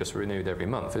literally just renewed every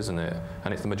month, isn't it?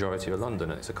 And it's the majority of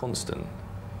London, and it's a constant.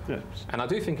 Yes. And I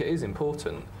do think it is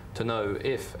important to know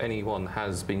if anyone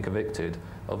has been convicted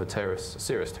of a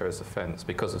serious terrorist offence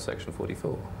because of Section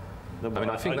 44. No, I mean,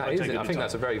 I think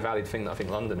that's a very valid thing that I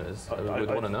think Londoners would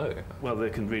want to know. Well,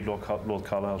 they can read Lord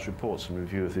Carlisle's reports and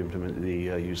review of the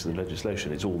use of the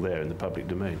legislation. It's all there in the public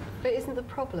domain. But isn't the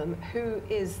problem who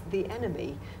is the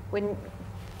enemy when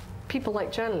people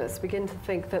like journalists begin to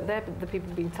think that they're the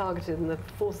people being targeted and the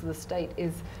force of the state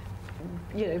is,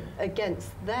 you know,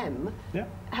 against them? Yeah.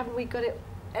 Haven't we got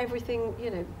everything, you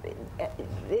know,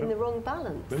 in the wrong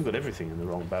balance? We haven't got everything in the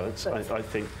wrong balance. I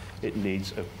think it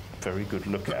needs very good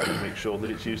look at and make sure that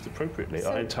it's used appropriately.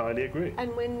 I entirely agree.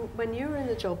 And when you were in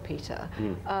the job, Peter,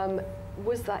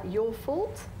 was that your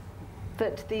fault?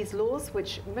 That these laws,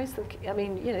 which most of them, I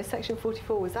mean, you know, Section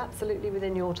 44 was absolutely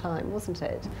within your time, wasn't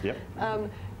it? Yep.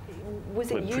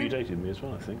 Was it you? It predated me as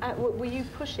well, I think. Were you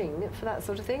pushing for that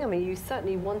sort of thing? I mean, you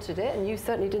certainly wanted it, and you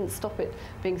certainly didn't stop it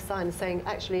being signed saying,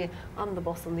 actually, I'm the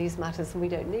boss on these matters and we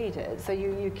don't need it. So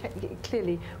you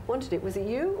clearly wanted it. Was it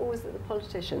you, or was it the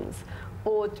politicians?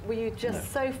 Or were you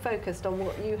just so focused on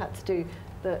what you had to do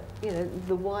that, you know,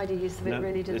 the wider use of it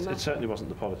really didn't matter? It certainly wasn't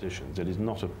the politicians. It is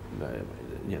not a...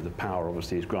 you know, the power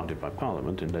obviously is granted by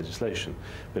Parliament in legislation,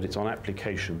 but it's on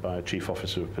application by a Chief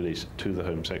Officer of Police to the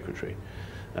Home Secretary.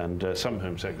 And some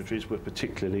Home Secretaries were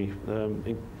particularly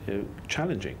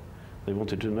challenging. They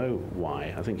wanted to know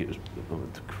why. I think it was,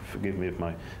 forgive me if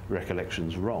my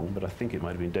recollection's wrong, but I think it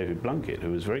might have been David Blunkett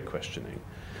who was very questioning,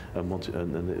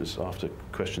 and it was after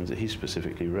questions that he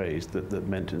specifically raised that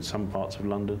meant in some parts of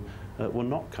London were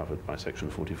not covered by Section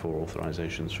 44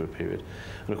 authorisations for a period.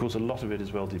 And of course a lot of it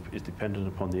as well is dependent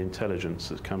upon the intelligence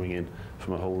that's coming in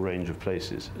from a whole range of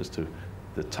places as to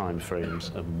the time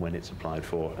frames and when it's applied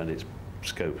for and its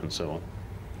scope and so on.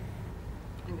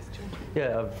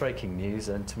 Yeah, breaking news,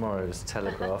 and tomorrow's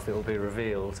Telegraph, it will be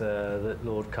revealed that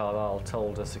Lord Carlisle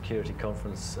told a security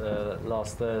conference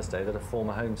last Thursday that a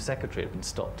former Home Secretary had been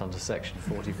stopped under Section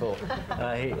 44.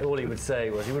 All he would say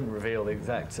was, he wouldn't reveal the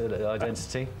exact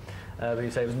identity, but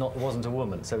he'd say it wasn't a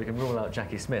woman, so we can rule out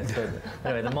Jackie Smith. But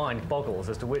anyway, the mind boggles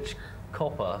as to which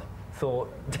copper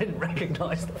didn't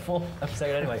recognise the form. I'm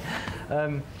saying anyway.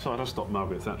 So I stopped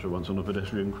Margaret Thatcher once on a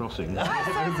pedestrian crossing.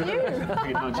 That's you.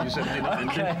 In 1979.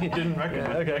 Okay. Didn't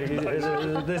recognise.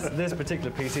 Okay. This particular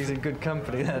piece, he's in good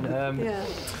company then.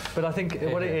 But I think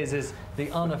what it is the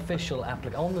unofficial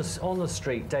application on the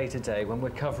street day to day when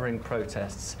we're covering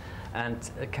protests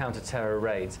and counter-terror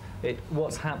raids.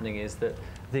 What's happening is that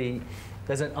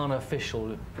there's an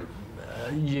unofficial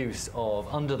use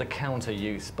of under-the-counter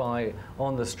use by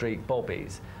on-the-street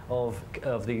bobbies of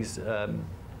these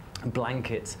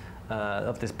blankets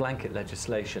of this blanket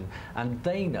legislation, and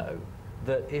they know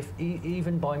that if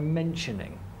even by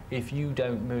mentioning, if you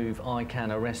don't move, I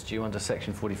can arrest you under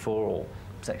Section 44 or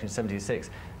Section 76,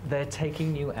 they're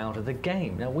taking you out of the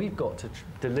game. Now we've got to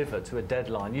deliver to a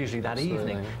deadline, usually that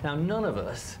evening. Now none of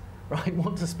us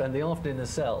want to spend the afternoon in the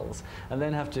cells and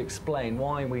then have to explain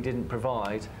why we didn't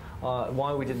provide.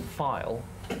 Why we didn't file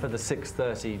for the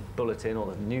 6:30 bulletin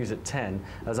or the news at 10,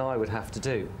 as I would have to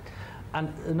do.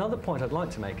 And another point I'd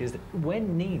like to make is that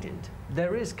when needed,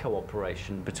 there is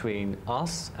cooperation between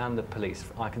us and the police.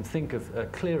 I can think of a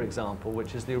clear example,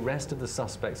 which is the arrest of the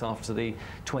suspects after the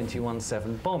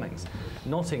 21/7 bombings.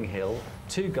 Notting Hill,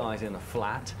 2 guys in a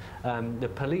flat. The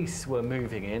police were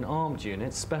moving in, armed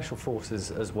units, special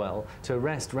forces as well, to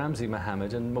arrest Ramzi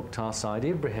Mohammed and Mukhtar Said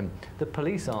Ibrahim. The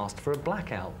police asked for a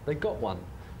blackout. They got one,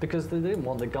 because they didn't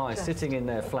want the guy sitting in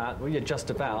their flat. Well, you're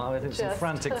just about. I think some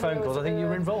frantic phone calls. I think you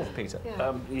were involved, Peter.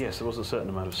 Yeah. Yes, there was a certain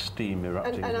amount of steam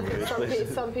erupting. And I think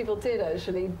some people did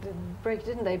actually break,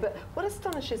 didn't they? But what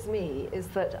astonishes me is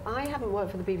that I haven't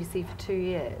worked for the BBC for 2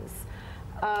 years.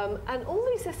 And all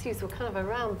these issues were kind of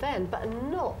around then, but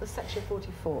not the Section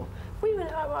 44. We were,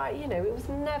 you know, it was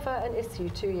never an issue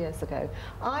 2 years ago.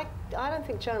 I don't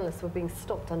think journalists were being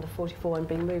stopped under 44 and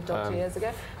being moved on 2 years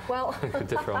ago. Well, I could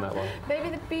differ on that one. Maybe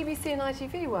the BBC and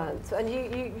ITV weren't, and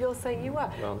you're saying you were.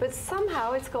 Well, but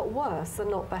somehow it's got worse and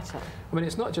not better. I mean,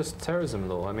 it's not just terrorism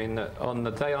law. I mean, on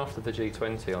the day after the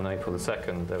G20, on April the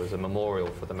 2nd, there was a memorial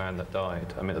for the man that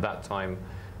died. I mean, at that time,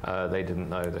 they didn't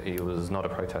know that he was not a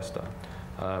protester.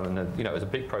 And then, you know, it was a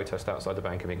big protest outside the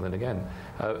Bank of England again.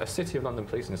 A City of London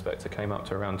police inspector came up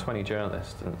to around 20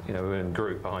 journalists, and, you know, we were in a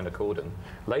group behind a cordon.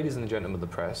 Ladies and gentlemen of the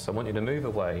press, I want you to move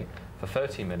away for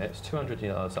 30 minutes, 200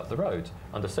 yards up the road,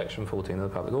 under Section 14 of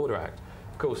the Public Order Act.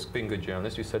 Of course, being good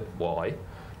journalists, we said, why?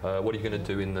 What are you going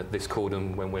to do in this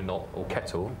cordon when we're not, or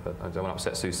kettle, but I don't want to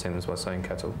upset Sue Simmons by saying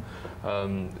kettle.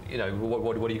 You know,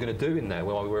 what are you going to do in there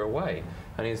while we're away?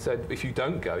 And he said, if you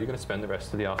don't go, you're going to spend the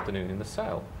rest of the afternoon in the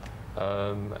cell.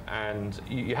 And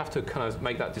you have to kind of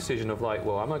make that decision of like,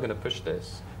 well, am I going to push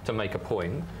this to make a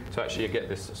point, to actually get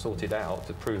this sorted out,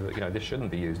 to prove that, you know, this shouldn't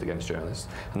be used against journalists.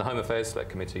 And the Home Affairs Select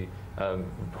Committee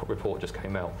report just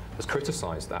came out, has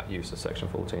criticised that use of Section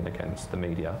 14 against the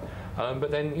media. But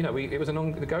then, you know, it was a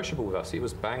non-negotiable with us. It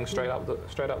was bang straight up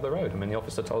the road. I mean, the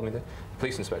officer told me, the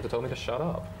police inspector told me to shut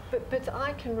up. But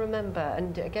I can remember,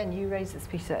 and again, you raised this,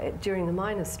 Peter, during the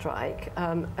miners' strike.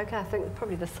 Okay, I think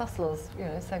probably the Susselos, you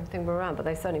know, same thing were around, but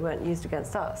they certainly weren't used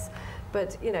against us.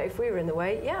 But, you know, if we were in the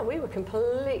way, yeah, we were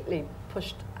completely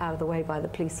pushed out of the way by the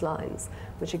police lines,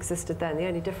 which existed then. The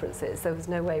only difference is there was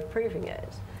no way of proving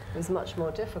it. It was much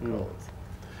more difficult.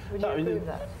 Would you agree with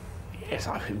that? Yes,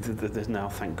 I mean, there's now,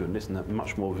 thank goodness,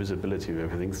 much more visibility of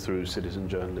everything through citizen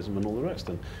journalism and all the rest.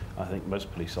 And I think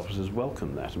most police officers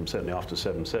welcome that. And certainly after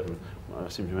 7/7, I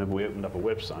seem to remember we opened up a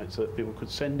website so that people could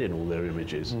send in all their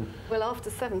images. Well, after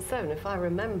 7/7, if I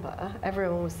remember,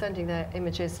 everyone was sending their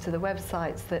images to the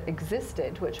websites that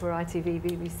existed, which were ITV,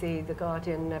 BBC, The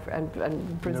Guardian,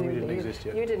 and presumably no, we didn't exist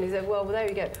yet. You didn't exist. Well, there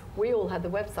you go. We all had the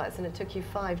websites, and it took you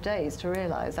 5 days to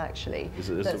realise, actually,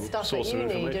 that stuff that you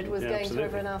needed was going to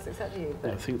everyone else except you.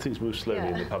 Yeah, I think things move slowly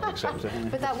in the public sector.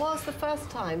 But that was the first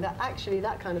time that actually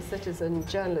that kind of citizen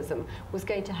journalism was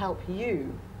going to help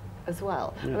you as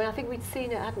well. I mean, I think we'd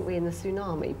seen it, hadn't we, in the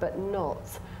tsunami, but not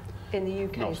in the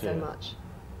UK so much.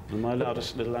 Am I allowed a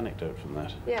little anecdote from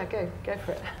that? Yeah, go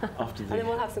for it. After the, and then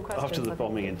we'll have some questions. After the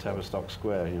bombing in Tavistock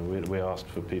Square, you know, we asked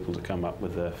for people to come up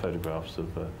with their photographs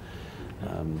of the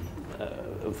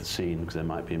scene, because there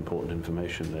might be important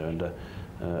information there. And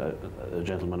a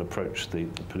gentleman approached the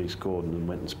police cordon and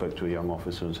went and spoke to a young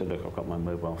officer and said, look, I've got my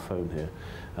mobile phone here.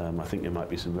 I think there might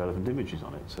be some relevant images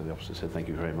on it. So the officer said, thank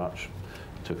you very much.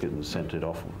 Took it and sent it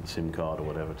off with the SIM card or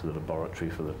whatever to the laboratory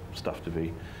for the stuff to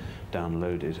be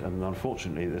downloaded. And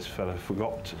unfortunately, this fellow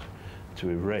forgot to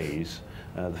erase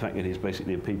the fact that he's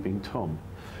basically a peeping Tom.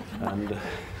 And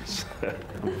so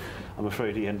I'm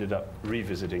afraid he ended up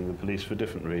revisiting the police for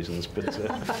different reasons. But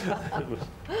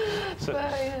so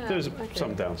there's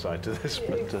some downside to this.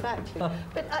 But, exactly.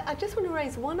 But I just want to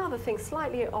raise one other thing,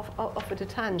 slightly off at a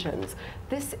tangent.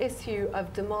 This issue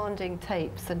of demanding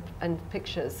tapes and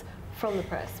pictures from the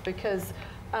press, because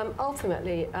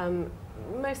ultimately,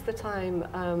 most of the time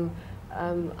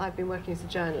I've been working as a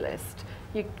journalist,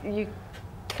 you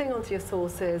cling onto your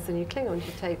sources and you cling onto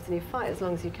your tapes and you fight as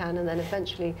long as you can, and then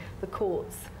eventually the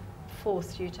courts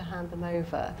forced you to hand them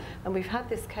over. And we've had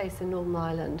this case in Northern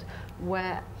Ireland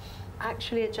where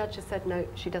actually a judge has said no,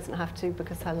 she doesn't have to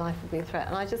because her life would be a threat.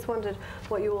 And I just wondered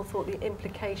what you all thought the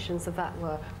implications of that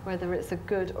were, whether it's a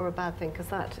good or a bad thing, because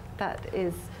that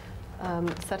is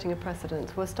setting a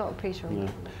precedent. We'll start with Peter.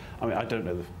 Yeah. I mean, I don't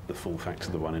know the full facts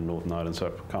of the one in Northern Ireland, so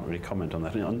I can't really comment on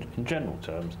that. In general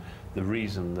terms, the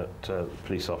reason that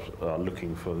police are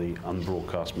looking for the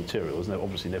unbroadcast material, there's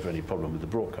obviously never any problem with the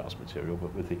broadcast material,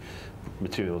 but with the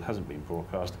material that hasn't been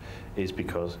broadcast, is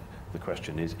because the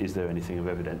question is there anything of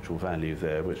evidential value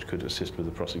there which could assist with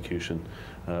the prosecution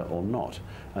or not?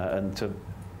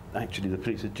 Actually, the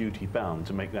police are duty-bound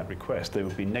to make that request. They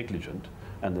would be negligent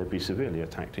and they'd be severely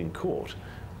attacked in court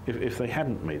if they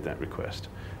hadn't made that request.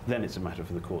 Then it's a matter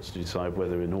for the courts to decide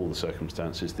whether in all the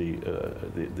circumstances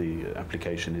the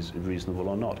application is reasonable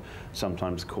or not.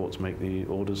 Sometimes courts make the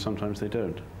orders, sometimes they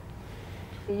don't.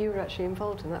 You were actually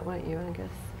involved in that, weren't you,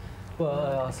 Angus?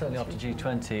 Well, certainly after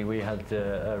G20 we had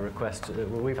a request,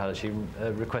 we've had actually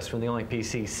a request from the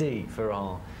IPCC for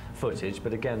our footage,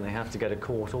 but again they have to get a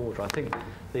court order. I think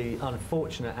the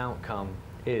unfortunate outcome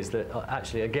is that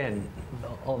actually again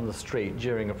on the street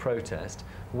during a protest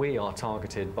we are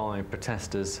targeted by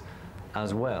protesters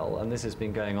as well, and this has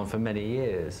been going on for many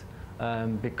years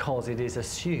because it is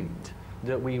assumed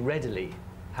that we readily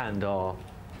hand our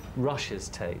rushes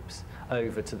tapes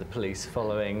over to the police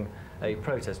following a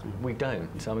protest. We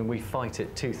don't. I mean, we fight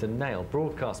it tooth and nail.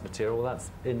 Broadcast material,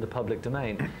 that's in the public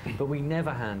domain, but we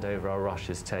never hand over our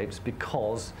rushes tapes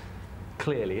because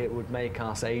clearly it would make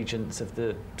us agents of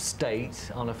the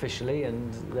state unofficially,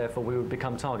 and therefore we would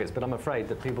become targets. But I'm afraid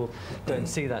that people don't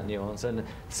see that nuance, and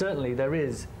certainly there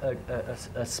is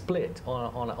a split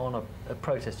on a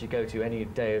protest you go to any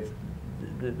day of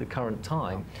the current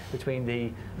time between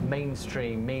the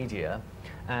mainstream media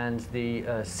and the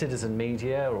citizen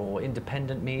media or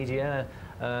independent media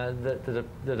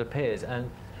that appears. And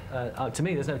to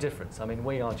me, there's no difference. I mean,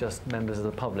 we are just members of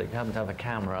the public who happen to have a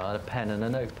camera, a pen and a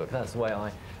notebook. That's the way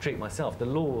I treat myself. The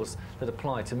laws that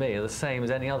apply to me are the same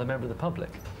as any other member of the public.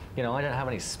 You know, I don't have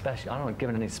any special, I'm not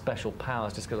given any special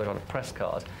powers just because I got a press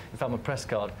card. In fact, my press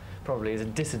card probably is a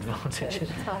disadvantage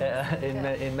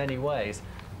in many ways.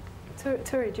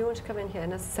 Turi, do you want to come in here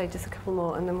and, as I say, just a couple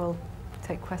more and then we'll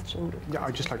take questions? Yeah,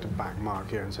 I'd just like to back Mark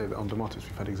here and say that on demotics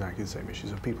we've had exactly the same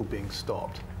issues of people being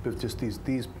stopped, but just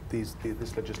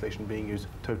this legislation being used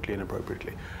totally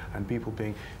inappropriately, and people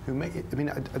being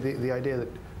the idea that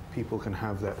people can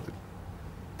have their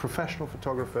professional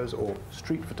photographers or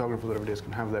street photographers, whatever it is,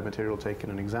 can have their material taken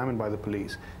and examined by the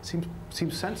police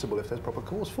seems sensible if there's proper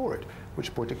cause for it,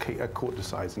 which point a court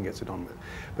decides and gets it on with.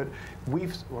 But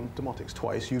we've, on demotics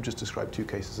twice, you've just described 2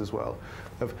 cases as well,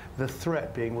 of the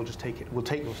threat being, we'll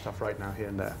take your stuff right now here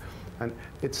and there. And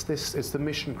it's the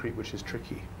mission creep which is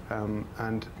tricky. I'm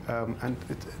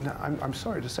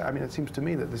sorry to say, I mean, it seems to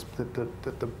me that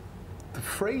the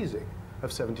phrasing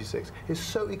of 76 is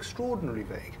so extraordinarily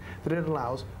vague that it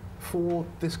allows for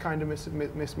this kind of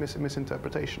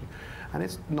misinterpretation, and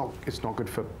it's not good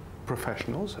for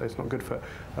professionals. It's not good for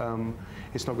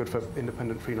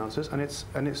independent freelancers,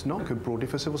 and it's not good broadly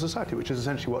for civil society, which is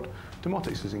essentially what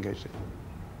Demotics is engaged in.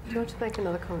 Do you want to make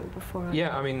another comment before?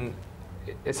 Yeah, I mean,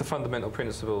 it's a fundamental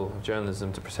principle of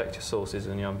journalism to protect your sources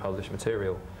and your unpublished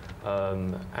material.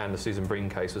 And the Susan Breen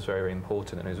case was very, very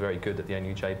important, and it was very good that the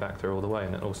NUJ backed her all the way,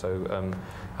 and also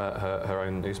her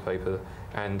own newspaper,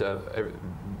 and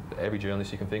every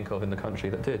journalist you can think of in the country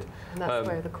that did. And that's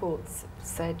where the courts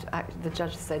said, the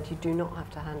judge said, you do not have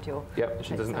to hand your... Yep,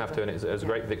 she doesn't have to, and it was a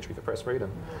great victory for press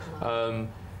freedom.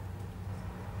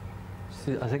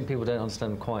 I think people don't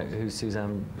understand quite who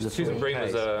Susan Breen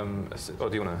was. Oh,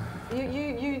 do you want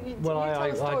to? Well,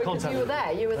 I contacted. You were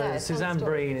there. You were there. Susan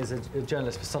Breen is a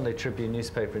journalist for Sunday Tribune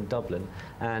newspaper in Dublin,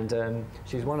 and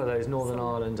she's one of those Northern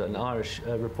Ireland and Irish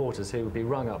reporters who would be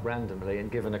rung up randomly and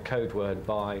given a code word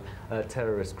by a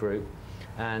terrorist group.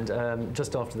 And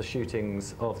just after the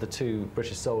shootings of the 2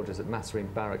 British soldiers at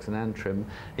Masserine Barracks in Antrim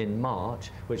in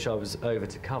March, which I was over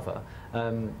to cover,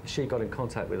 she got in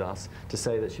contact with us to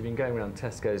say that she'd been going around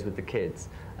Tesco's with the kids,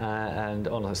 and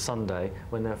on a Sunday,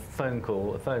 when a phone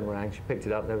rang, she picked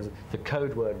it up, the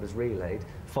code word was relayed,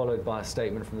 followed by a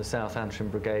statement from the South Antrim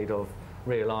Brigade of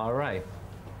Real IRA,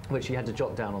 which she had to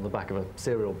jot down on the back of a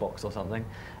cereal box or something.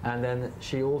 And then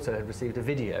she also had received a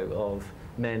video of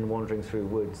men wandering through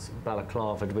woods,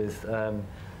 balaclavaed with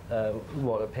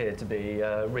what appeared to be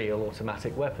real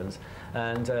automatic weapons.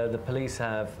 And the police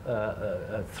have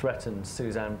threatened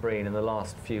Susan Breen in the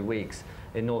last few weeks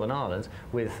in Northern Ireland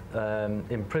with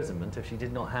imprisonment if she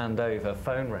did not hand over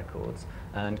phone records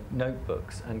and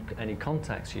notebooks and any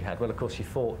contacts she had. Well, of course, she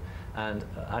fought, and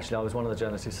actually I was one of the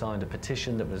journalists who signed a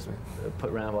petition that was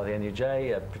put around by the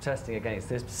NUJ protesting against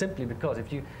this, simply because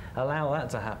if you allow that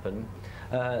to happen,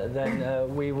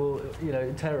 then we will,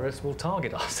 terrorists will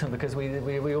target us because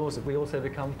we also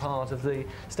become part of the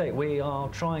state. We are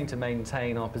trying to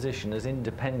maintain our position as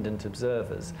independent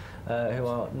observers who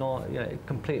are not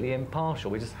completely impartial.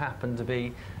 We just happen to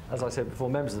be, as I said before,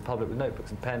 members of the public with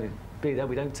notebooks and pen. Be there,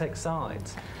 we don't take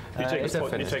sides. You take a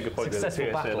point that the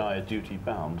PSNI are duty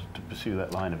bound to pursue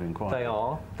that line of inquiry. They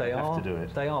are. They have to do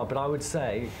it. They are. But I would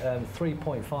say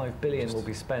 3.5 billion will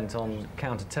be spent on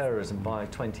counter-terrorism by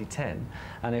 2010.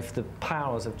 And if the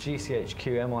powers of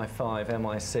GCHQ, MI5,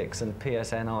 MI6 and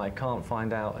PSNI can't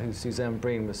find out who Susan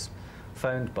Breen was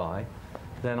phoned by,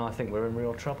 then I think we're in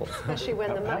real trouble. Especially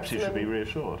when the Perhaps you should be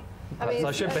reassured. I mean,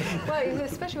 I should be. Well,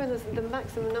 especially when there's the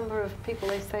maximum number of people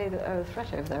they say that are a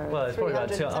threat over there. Well, it's probably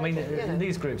about 2. I mean,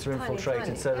 these groups are infiltrated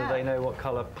tiny, so that they know what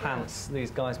colour pants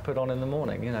these guys put on in the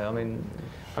morning. I mean,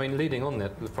 leading on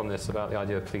from this about the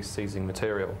idea of police seizing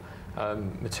material,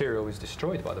 material is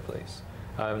destroyed by the police.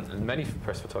 Many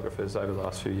press photographers over the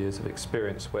last few years have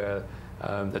experienced where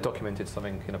they documented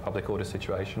something in a public order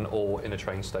situation or in a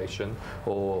train station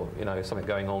or something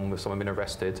going on with someone being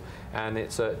arrested, and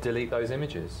it's delete those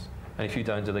images. And if you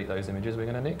don't delete those images, we're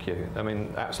going to nick you. I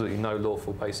mean, absolutely no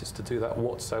lawful basis to do that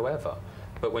whatsoever.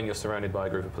 But when you're surrounded by a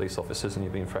group of police officers and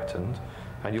you're being threatened,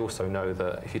 and you also know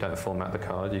that if you don't format the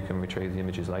card, you can retrieve the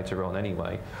images later on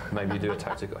anyway. Maybe you do a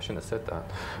tactic. I shouldn't have said that.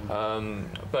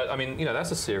 But I mean,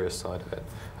 that's a serious side of it.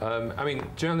 I mean,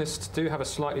 journalists do have a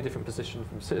slightly different position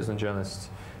from citizen journalists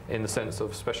in the sense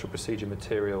of special procedure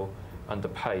material under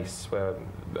PACE, where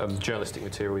journalistic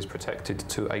material is protected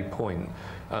to a point.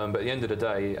 But at the end of the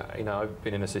day, I've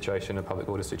been in a situation, a public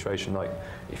order situation, like,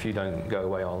 if you don't go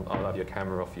away, I'll have your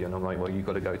camera off you, and I'm like, well, you've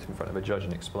got to go in front of a judge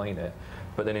and explain it.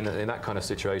 But then in that kind of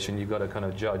situation, you've got to kind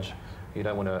of judge. You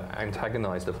don't want to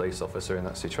antagonise the police officer in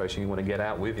that situation. You want to get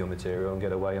out with your material and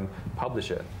get away and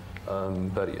publish it.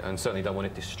 And certainly don't want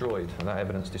it destroyed, and that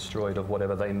evidence destroyed of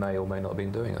whatever they may or may not have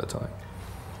been doing at the time.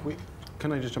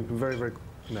 Can I just jump in very, very...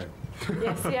 No.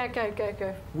 Yes, yeah,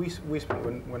 go. We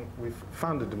spent, when we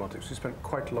founded Demotics, we spent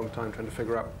quite a long time trying to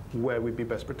figure out where we'd be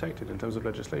best protected in terms of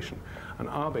legislation. And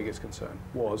our biggest concern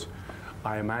was,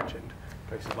 I imagined,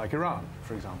 places like Iran,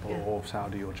 for example, or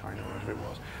Saudi or China, whatever it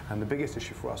was. And the biggest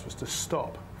issue for us was to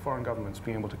stop foreign governments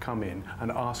being able to come in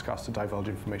and ask us to divulge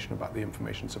information about the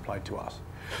information supplied to us.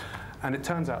 And it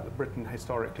turns out that Britain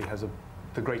historically has a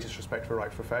the greatest respect for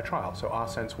right for fair trial. So our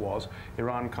sense was,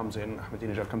 Iran comes in,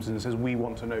 Ahmadinejad comes in and says, we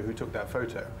want to know who took that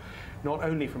photo. Not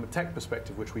only from a tech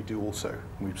perspective, which we do also,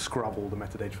 we scrub all the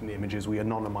metadata from the images, we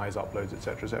anonymize uploads,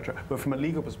 etc., but from a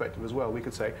legal perspective as well, we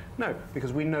could say, no,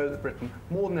 because we know that Britain,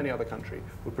 more than any other country,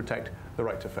 would protect the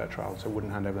right to fair trial, so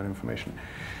wouldn't hand over that information.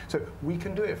 So we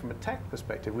can do it from a tech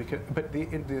perspective, we can, but the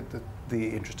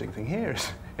interesting thing here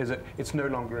is that it's no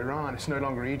longer Iran, it's no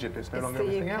longer Egypt, it's no longer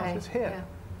everything else, it's here.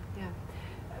 Yeah.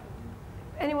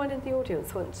 Anyone in the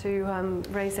audience want to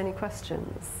raise any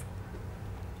questions?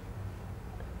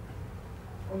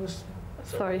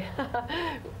 Sorry.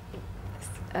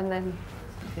 And then,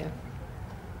 yeah.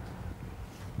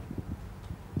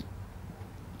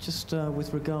 Just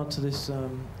with regard to this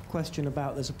question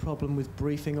about there's a problem with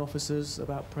briefing officers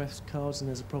about press cards and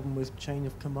there's a problem with chain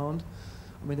of command.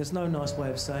 I mean, there's no nice way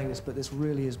of saying this, but this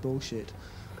really is bullshit.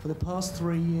 For the past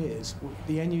 3 years,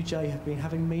 the NUJ have been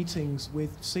having meetings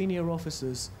with senior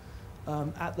officers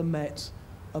at the Met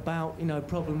about, you know,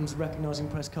 problems recognising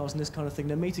press cards and this kind of thing.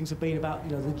 Their meetings have been about,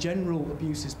 you know, the general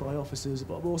abuses by officers,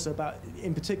 but also about,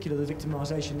 in particular, the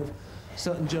victimisation of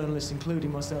certain journalists, including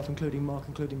myself, including Mark,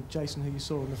 including Jason, who you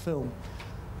saw in the film.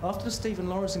 After the Stephen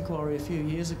Lawrence inquiry a few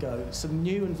years ago, some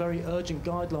new and very urgent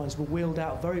guidelines were wheeled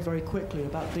out very, very quickly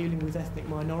about dealing with ethnic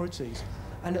minorities.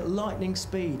 And at lightning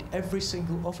speed, every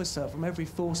single officer from every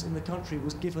force in the country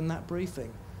was given that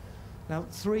briefing. Now,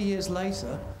 3 years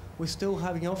later, we're still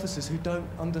having officers who don't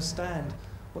understand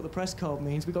what the press card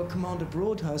means. We've got Commander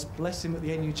Broadhurst, bless him, at the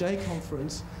NUJ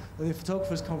conference, the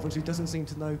photographers conference, who doesn't seem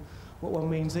to know what one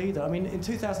means either. I mean, in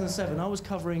 2007, I was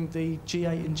covering the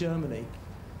G8 in Germany,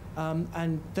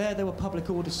 and there were public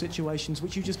order situations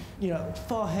which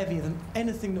far heavier than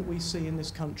anything that we see in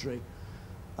this country,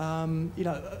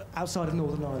 outside of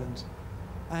Northern Ireland.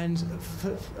 And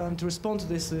to respond to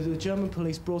this, the German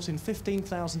police brought in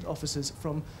 15,000 officers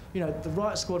from, the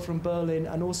riot squad from Berlin,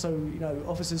 and also,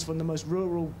 officers from the most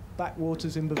rural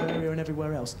backwaters in Bavaria and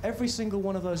everywhere else. Every single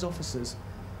one of those officers,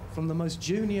 from the most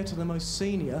junior to the most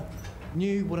senior,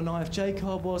 knew what an IFJ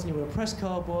card was, knew what a press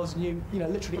card was, knew,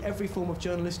 literally every form of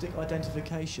journalistic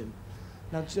identification.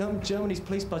 Now, Germany's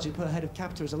police budget per head of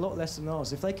capita is a lot less than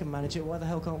ours. If they can manage it, why the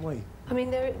hell can't we? I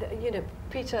mean,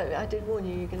 Peter, I did warn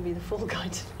you, you're going to be the fall guy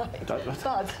tonight.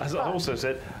 As I also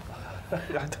said, I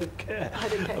don't care. I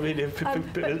don't care. I mean,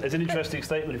 it's an interesting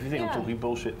statement. If you think I'm talking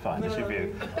bullshit, fine, it's your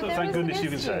view. But thank goodness you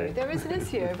can say. There is an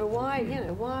issue over why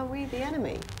are we the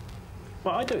enemy?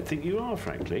 Well, I don't think you are,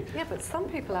 frankly. Yeah, but some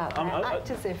people out there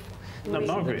act as if. No,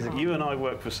 Margaret, you and I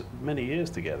worked for many years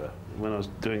together when I was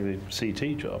doing the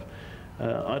CT job.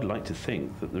 I'd like to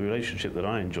think that the relationship that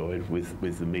I enjoyed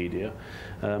with the media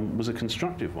was a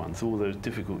constructive one. Through all those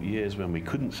difficult years when we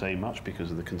couldn't say much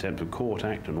because of the Contempt of Court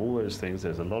Act and all those things,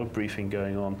 there's a lot of briefing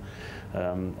going on,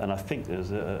 and I think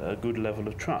there's a good level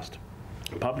of trust.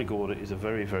 Public order is a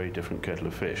very, very different kettle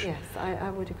of fish. Yes, I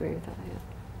would agree with that, yeah.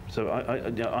 So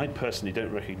I personally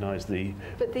don't recognise the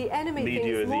But the enemy media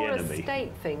thing is more the enemy. A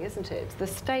state thing, isn't it? The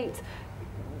state,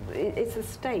 it's a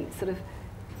state sort of,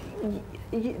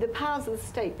 the powers of the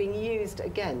state being used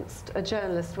against a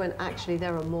journalist when actually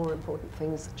there are more important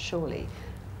things, surely.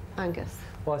 Angus?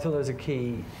 Well, I thought there was a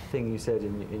key thing you said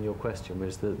in your question,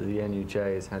 was that the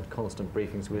NUJ has had constant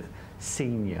briefings with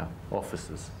senior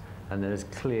officers, and there's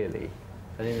clearly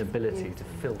an inability to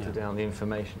filter down the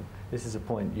information. This is a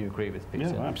point you agree with, Peter.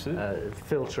 Yeah, absolutely.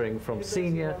 Filtering from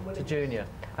senior to junior,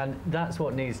 and that's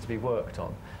what needs to be worked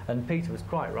on. And Peter was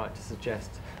quite right to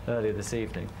suggest earlier this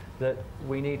evening that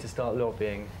we need to start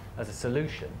lobbying as a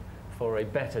solution for a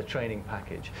better training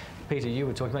package. Peter, you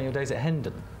were talking about your days at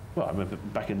Hendon. Well, I remember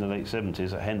back in the late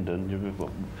 70s at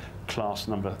Hendon, class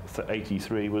number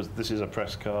 83 was, this is a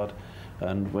press card,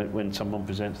 and when someone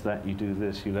presents that, you do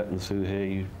this, you let them through here,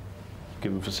 you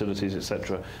give them facilities,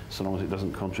 etc., so long as it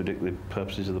doesn't contradict the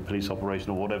purposes of the police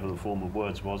operation or whatever the form of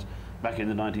words was back in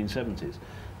the 1970s.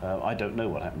 I don't know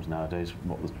what happens nowadays,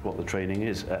 what the training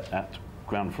is at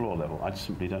ground floor level. I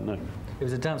simply don't know. It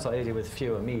was a damn sight easier with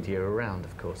fewer media around,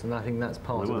 of course, and I think that's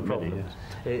part of the problem. Many,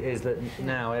 yes. Is that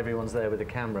now everyone's there with a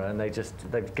camera and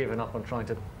they've given up on trying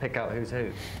to pick out who's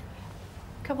who.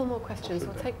 A couple more questions.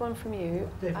 We'll take one from you.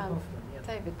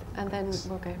 David, and then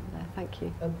we'll go from there. Thank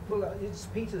you. Well, it's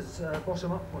Peter's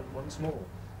bottom-up point once more.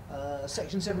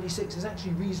 Section 76 is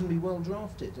actually reasonably well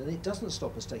drafted, and it doesn't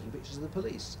stop us taking pictures of the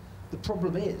police. The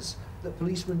problem is that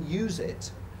policemen use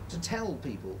it to tell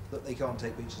people that they can't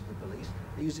take pictures of the police.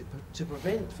 They use it to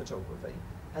prevent photography,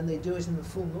 and they do it in the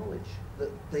full knowledge that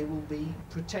they will be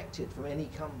protected from any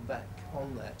comeback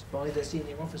on that by their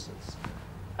senior officers.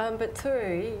 But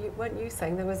Turi, weren't you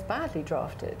saying there was badly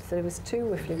drafted? So there was too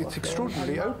whiffly. It's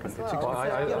extraordinarily open.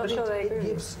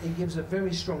 It gives a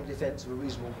very strong defence of a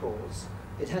reasonable cause.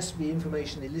 It has to be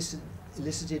information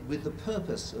elicited with the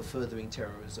purpose of furthering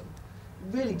terrorism.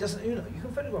 Really doesn't, you know, you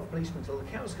can photograph policemen until the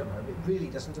cows come home. It really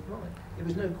doesn't apply. There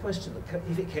was no question that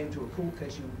if it came to a court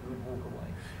case, you would walk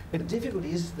away. The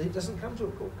difficulty is that it doesn't come to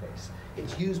a court case.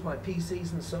 It's used by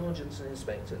PCs and sergeants and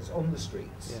inspectors on the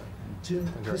streets to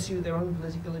pursue their own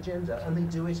political agenda, and they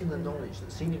do it in the knowledge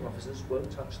that senior officers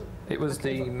won't touch them. It was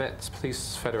the Met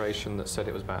Police Federation that said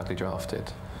it was badly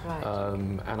drafted. Right.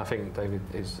 And I think David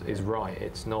is right.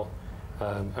 It's not.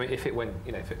 I mean, if it went,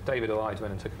 you know, if David or I went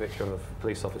and took a picture of a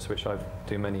police officer, which I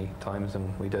do many times,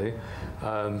 and we do,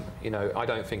 you know, I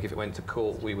don't think if it went to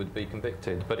court we would be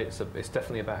convicted. But it's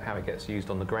definitely about how it gets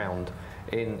used on the ground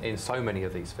in so many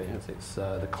of these things. It's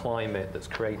the climate that's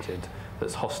created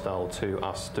that's hostile to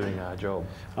us doing our job.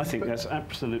 I think that's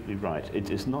absolutely right. It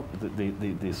is not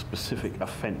the specific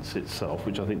offence itself,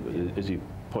 which I think, as you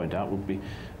point out, would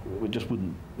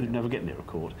never get near a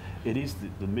court. It is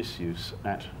the misuse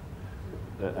at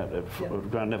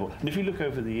ground level. And if you look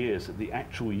over the years at the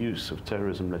actual use of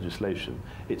terrorism legislation,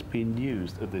 it's been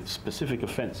used at the specific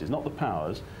offences, not the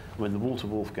powers. When the Walter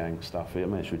Wolfgang stuff, I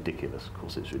mean, it's ridiculous, of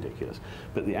course it's ridiculous,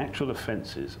 but the actual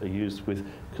offences are used with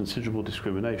considerable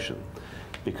discrimination.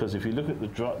 Because if you look at the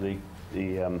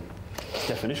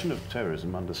definition of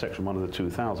terrorism under Section 1 of the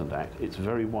 2000 Act, it's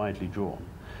very widely drawn.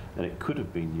 And it could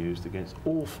have been used against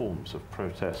all forms of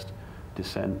protest,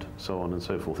 dissent, so on and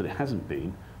so forth. And it hasn't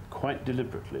been, quite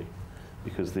deliberately,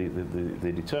 because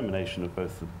the determination of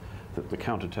both the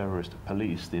counter-terrorist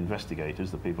police, the investigators,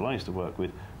 the people I used to work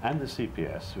with, and the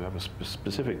CPS, who have a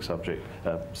specific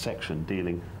section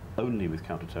dealing only with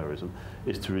counter-terrorism,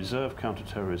 is to reserve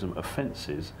counter-terrorism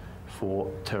offences for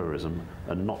terrorism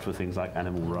and not for things like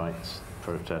animal rights,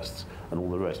 protests, and all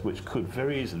the rest, which could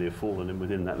very easily have fallen in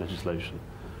within that legislation.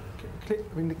 I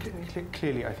mean,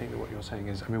 clearly, I think that what you're saying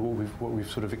is, I mean, what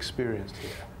we've sort of experienced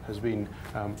here has been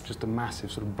just a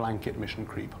massive sort of blanket mission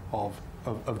creep of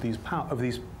these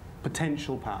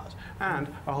potential powers, and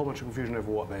a whole bunch of confusion over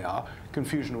what they are.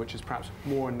 Confusion which is perhaps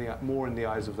more in the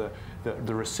eyes of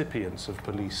the recipients of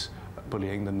police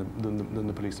bullying than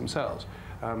the police themselves.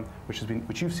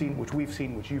 Which you've seen, which we've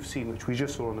seen, which you've seen, which we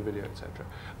just saw on the video, etc.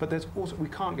 But there's also, we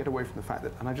can't get away from the fact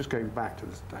that, and I'm just going back to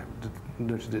this, I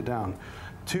noted it down,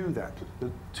 to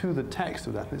the text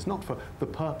of that, and it's not for the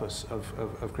purpose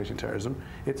of creating terrorism.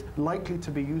 It's likely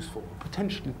to be useful,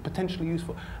 potentially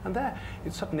useful, and there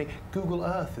it's suddenly Google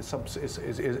Earth is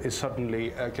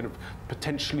suddenly kind of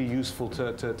potentially useful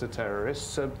to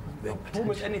terrorists.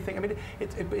 Almost anything. I mean,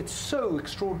 it's so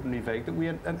extraordinarily vague that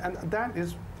and that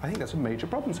is, I think that's a major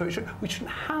problem. So we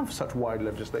shouldn't have such wide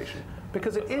legislation,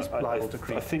 because it is liable to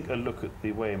create. I think a look at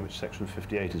the way in which Section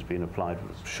 58 has been applied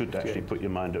should actually put your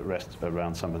mind at rest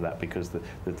around some of that, because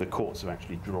the courts have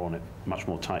actually drawn it much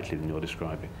more tightly than you're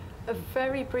describing. A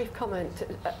very brief comment.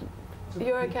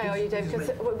 You're okay, are you, Dave?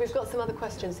 Because we've got some other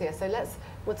questions here. So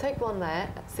we'll take one there,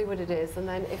 see what it is, and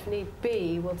then if need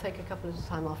be, we'll take a couple at a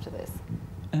time after this.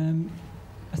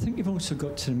 I think you've also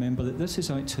got to remember that this is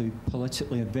actually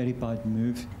politically a very bad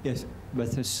move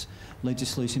with this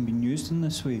legislation being used in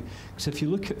this way. Because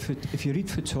if you read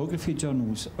photography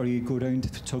journals, or you go around to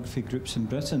photography groups in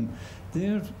Britain,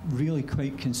 they're really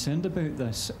quite concerned about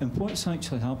this. And what's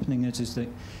actually happening is that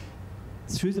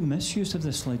through the misuse of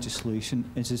this legislation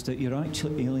is that you're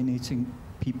actually alienating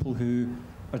people who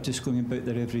are just going about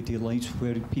their everyday lives,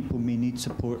 where people may need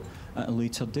support at a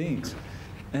later date.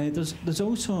 There's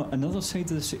also another side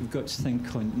of this that you've got to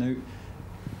think on.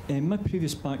 Now, my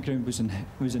previous background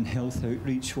was in health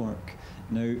outreach work.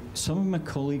 Now, some of my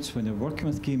colleagues, when they're working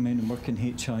with gay men and working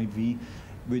HIV,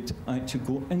 would actually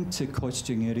go into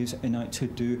costing areas and actually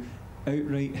do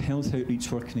outright health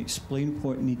outreach work and explain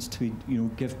what needs to be,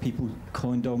 give people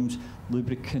condoms,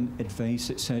 lubricant, advice,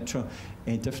 etc.,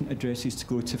 different addresses to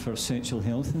go to for sexual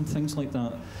health and things like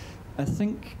that. I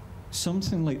think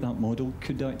something like that model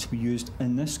could actually be used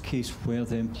in this case, where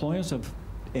the employers of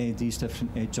these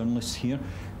different journalists here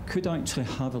could actually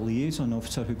have a liaison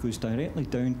officer who goes directly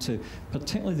down to,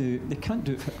 particularly they can't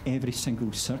do it for every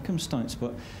single circumstance,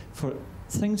 but for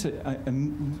things at a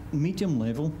medium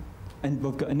level, and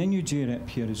we've got an NUJ rep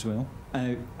here as well,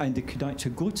 and they could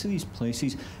actually go to these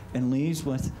places and liaise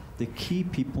with the key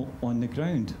people on the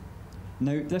ground.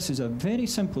 Now, this is a very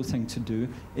simple thing to do.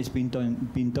 It's been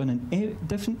done in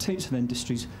different types of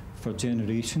industries for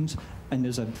generations, and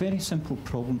there's a very simple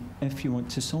problem if you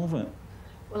want to solve it.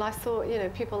 Well, I saw,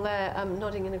 people there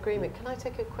nodding in agreement. Can I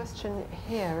take a question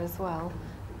here as well?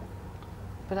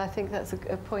 But I think that's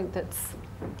a point that's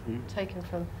taken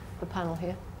from the panel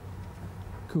here.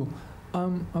 Cool.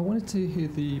 I wanted to hear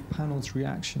the panel's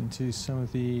reaction to some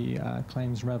of the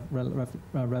claims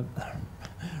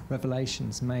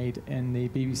revelations made in the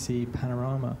BBC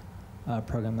Panorama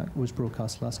programme that was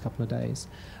broadcast the last couple of days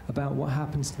about what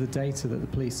happens to the data that the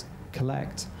police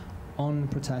collect on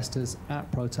protesters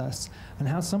at protests, and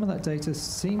how some of that data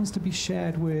seems to be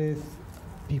shared with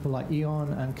people like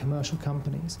E.ON and commercial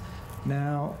companies.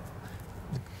 Now,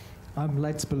 I'm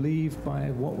led to believe by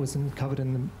what was covered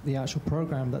in the actual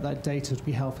programme that that data would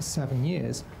be held for 7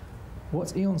 years.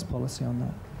 What's E.ON's policy on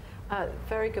that?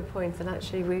 Very good point, and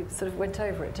actually we sort of went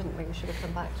over it, didn't we? We should have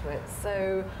come back to it.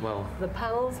 So, well, the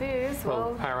panel's views.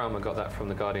 Well, Panorama got that from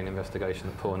the Guardian investigation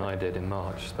that Paul and I did in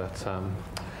March. But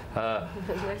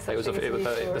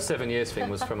the 7 years thing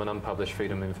was from an unpublished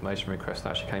Freedom of Information request that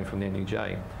actually came from the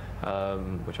NUJ,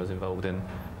 which I was involved in.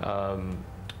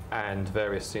 And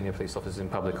various senior police officers in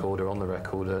public order on the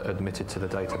record are admitted to the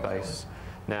database.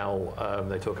 Now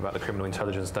they talk about the criminal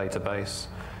intelligence database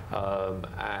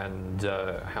and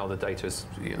how the data is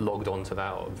logged onto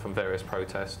that from various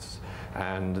protests.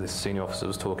 And this senior officer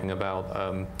was talking about,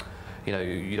 you know,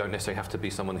 you don't necessarily have to be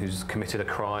someone who's committed a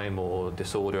crime or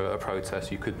disorder at a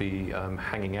protest. You could be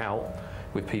hanging out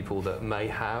with people that may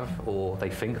have or they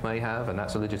think may have, and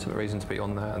that's a legitimate reason to be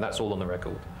on there, and that's all on the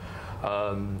record.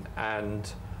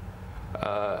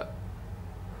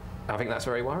 I think that's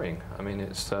very worrying. I mean,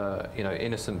 it's you know,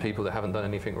 innocent people that haven't done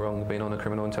anything wrong being on a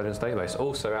criminal intelligence database.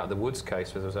 Also, out of the Woods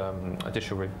case, there was a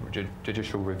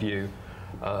judicial review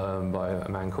by a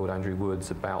man called Andrew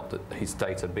Woods about his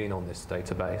data being on this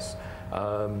database.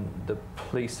 The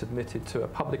police admitted to a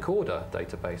public order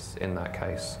database in that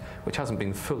case, which hasn't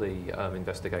been fully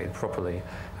investigated properly.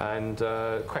 And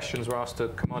questions were asked to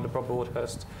Commander Bob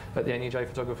Broadhurst at the NUJ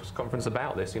Photographers Conference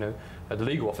about this. You know, the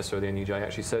legal officer of the NUJ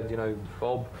actually said, you know,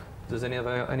 Bob, does any of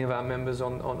our members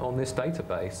on this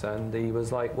database? And he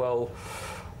was like, well,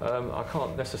 I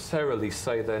can't necessarily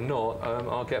say they're not.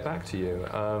 I'll get back to you.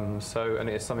 And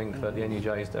it's something that the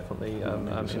NUJ is definitely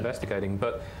investigating.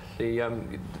 But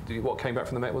what came back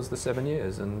from the Met was the 7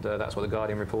 years, and that's what the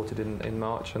Guardian reported in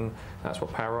March, and that's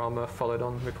what Panorama followed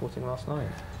on reporting last night.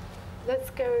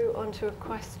 Let's go on to a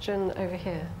question over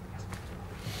here.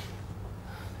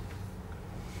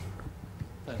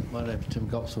 My name's Tim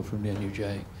Gopsall from the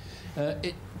NUJ.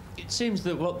 It seems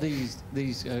that what these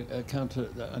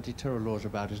anti-terror laws are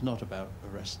about is not about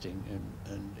arresting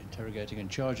and interrogating and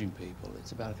charging people.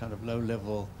 It's about a kind of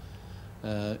low-level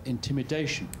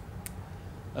intimidation.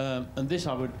 And this,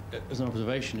 I would, as an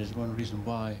observation, is one reason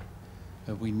why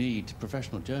we need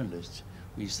professional journalists.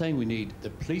 We're saying we need the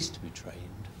police to be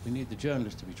trained. We need the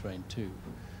journalists to be trained too.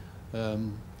 The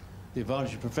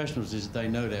advantage of professionals is that they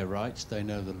know their rights, they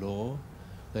know the law,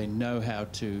 they know how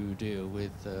to deal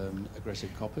with aggressive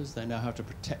coppers, they know how to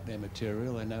protect their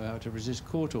material, they know how to resist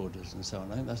court orders and so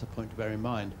on. I think that's a point to bear in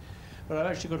mind. But I've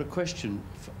actually got a question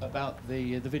about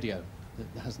the video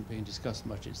that hasn't been discussed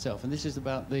much itself, and this is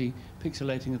about the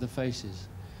pixelating of the faces.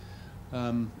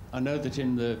 I know that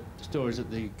in the stories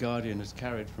that the Guardian has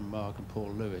carried from Mark and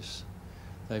Paul Lewis,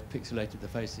 they've pixelated the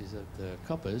faces of the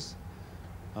coppers.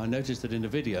 I noticed that in the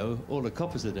video, all the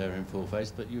coppers are there in full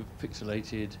face, but you've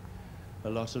pixelated a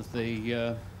lot of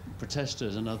the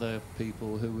protesters and other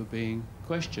people who were being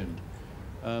questioned.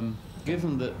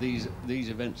 Given that these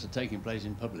events are taking place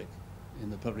in public,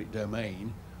 in the public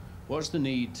domain, what's the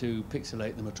need to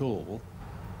pixelate them at all?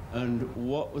 And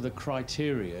what were the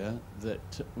criteria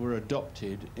that were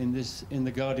adopted in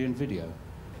the Guardian video?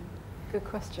 Good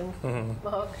question.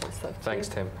 Mark, thanks,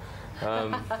 Tim.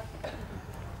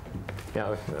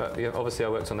 Yeah, obviously I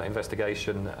worked on that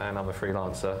investigation, and I'm a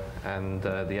freelancer, and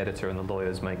the editor and the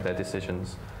lawyers make their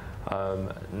decisions.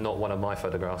 Not one of my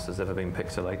photographs has ever been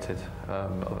pixelated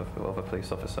of a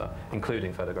police officer,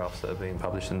 including photographs that are being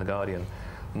published in The Guardian.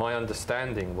 My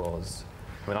understanding was,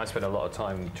 I mean, I spent a lot of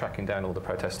time tracking down all the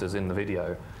protesters in the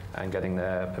video and getting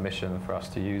their permission for us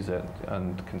to use it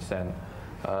and consent.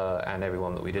 And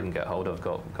everyone that we didn't get hold of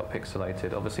got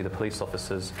pixelated. Obviously, the police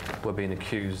officers were being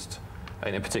accused,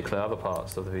 and in particular other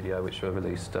parts of the video which were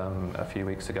released a few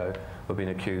weeks ago, were being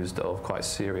accused of quite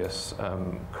serious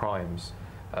crimes.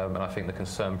 And I think the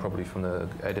concern probably from the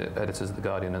editors of The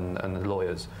Guardian and the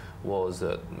lawyers was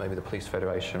that maybe the Police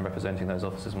Federation representing those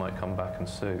officers might come back and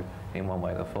sue in one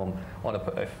way or form.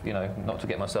 You know, not to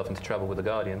get myself into trouble with The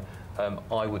Guardian,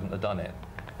 I wouldn't have done it.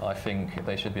 I think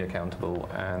they should be accountable,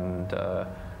 and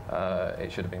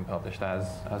it should have been published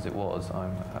as it was.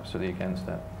 I'm absolutely against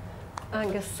it.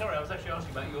 Angus. Sorry, I was actually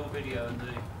asking about your video and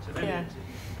the civilians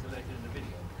pixelated in the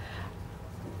video.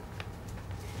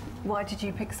 Why did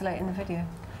you pixelate in the video?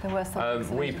 There were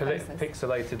some we faces.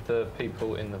 pixelated the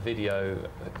people in the video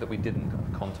that we didn't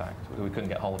contact, we couldn't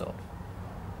get hold of.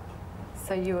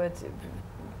 So you were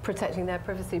protecting their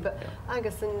privacy, but yeah.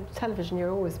 Angus, in television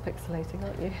you're always pixelating,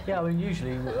 aren't you? Yeah, I mean,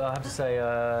 usually I have to say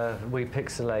we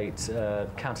pixelate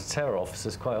counter-terror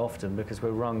officers quite often because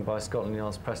we're rung by Scotland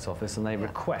Yard's press office and they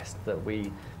request that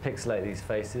we pixelate these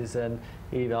faces. And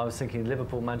even I was thinking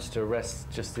Liverpool-Manchester arrests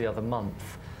just the other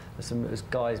month. There's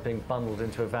guys being bundled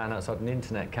into a van outside an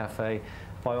internet cafe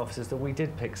by officers that we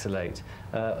did pixelate.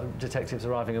 Detectives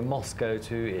arriving in Moscow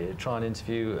to try and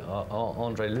interview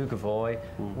Andrei Lugovoy.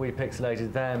 We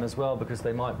pixelated them as well because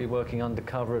they might be working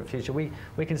undercover at future. We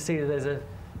can see that there's a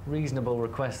reasonable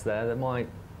request there that might,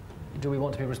 do we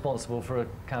want to be responsible for a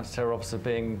counter-terror officer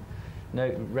being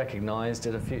recognised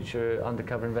at a future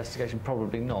undercover investigation?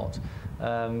 Probably not.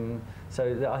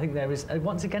 So I think there is,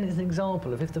 once again, it's an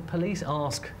example of if the police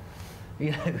ask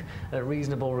a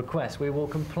reasonable request, we will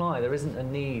comply. There isn't a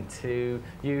need to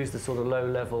use the sort of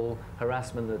low-level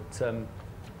harassment that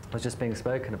was just being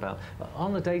spoken about.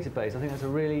 On the database, I think that's a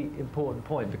really important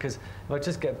point, because if I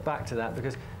just get back to that,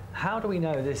 because how do we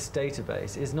know this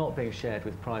database is not being shared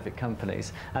with private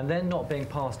companies and then not being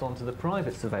passed on to the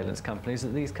private surveillance companies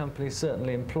that these companies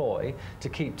certainly employ to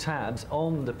keep tabs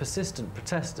on the persistent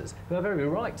protesters, who have every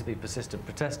right to be persistent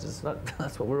protesters?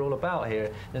 That's what we're all about here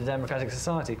in a democratic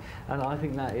society. And I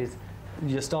think that is,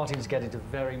 you're starting to get into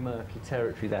very murky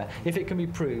territory there. If it can be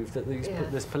proved that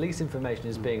this police information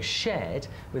is being shared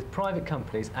with private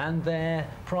companies and their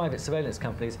private surveillance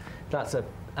companies, that's an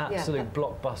absolute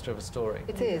blockbuster of a story.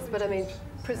 It is, but I mean,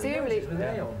 presumably,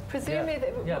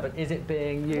 but is it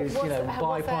being used,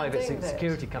 by private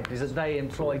security companies that they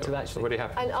employ to actually?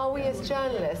 And are we as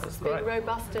journalists being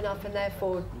robust enough and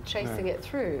therefore chasing it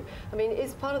through? I mean,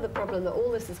 is part of the problem that all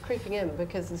this is creeping in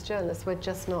because as journalists we're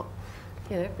just not,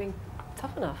 being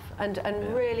tough enough and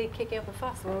really kicking up a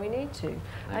fuss when we need to,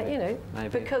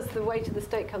 because the weight of the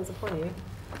state comes upon you.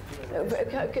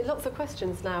 Lots of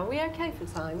questions now. Are we okay for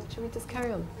time? Should we just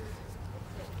carry on?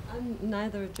 I'm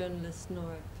neither a journalist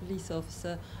nor a police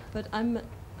officer, but I'm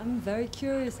very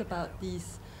curious about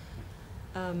these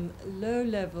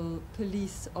low-level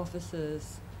police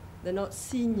officers. They're not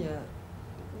senior.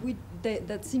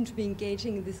 That seem to be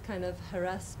engaging in this kind of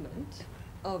harassment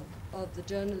of the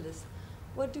journalists.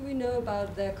 What do we know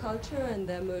about their culture and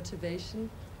their motivation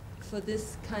for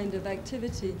this kind of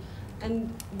activity?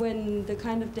 And when the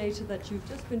kind of data that you've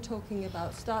just been talking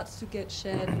about starts to get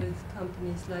shared with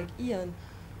companies like Ian,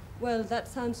 well, that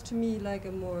sounds to me like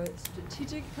a more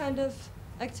strategic kind of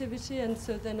activity, and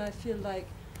so then I feel like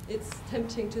it's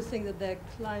tempting to think that they're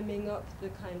climbing up the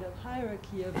kind of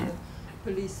hierarchy of the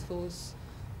police force.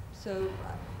 So,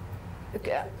 a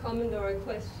comment or a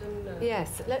question?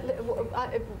 Yes,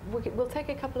 we'll take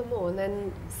a couple of more and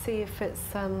then see if it's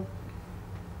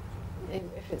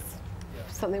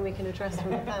something we can address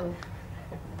from the panel.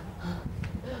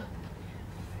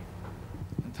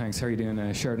 Thanks. How are you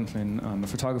doing? Sheridan Flynn. I'm a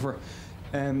photographer.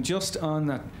 Just on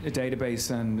that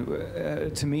database,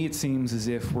 and to me it seems as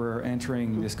if we're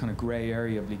entering this kind of grey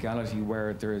area of legality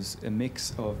where there's a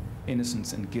mix of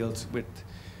innocence and guilt, with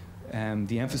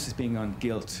the emphasis being on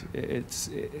guilt. It's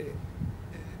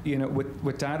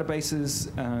with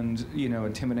databases and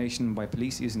intimidation by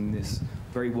police using this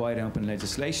very wide open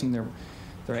legislation,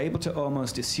 they're able to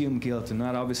almost assume guilt, and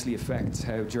that obviously affects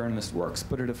how journalists works,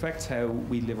 but it affects how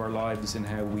we live our lives and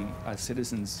how we as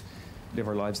citizens live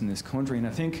our lives in this country. And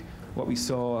I think what we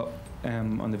saw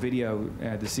on the video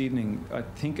this evening, I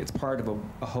think it's part of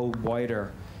a whole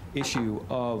wider issue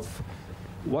of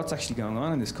what's actually going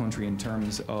on in this country in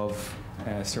terms of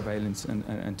surveillance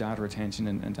and data retention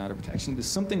and data protection. There's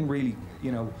something really,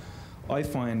 I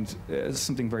find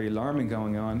something very alarming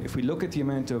going on. If we look at the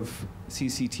amount of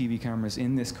CCTV cameras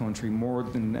in this country, more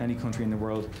than any country in the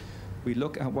world, we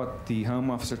look at what the Home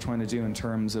Office are trying to do in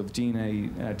terms of DNA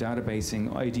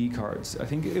databasing, ID cards. I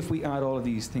think if we add all of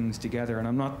these things together, and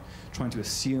I'm not trying to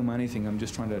assume anything, I'm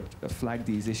just trying to flag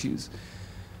these issues,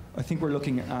 I think we're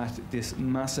looking at this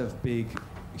massive, big,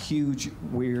 huge,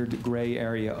 weird grey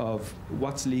area of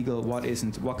what's legal, what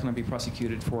isn't, what can I be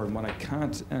prosecuted for and what I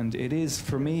can't. And it is,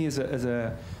 for me, as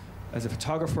a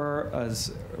photographer,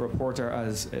 as a reporter,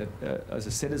 as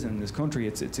a citizen in this country,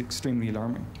 it's extremely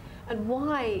alarming. And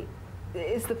why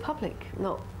is the public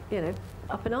not,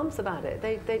 up in arms about it?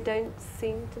 They don't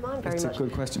seem to mind very much. It's a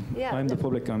good question. Yeah. I'm the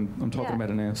public. I'm talking about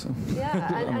it now, so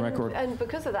on record. And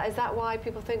because of that, is that why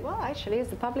people think, well, actually, as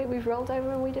the public, we've rolled over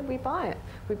and we buy it.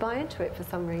 We buy into it for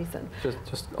some reason.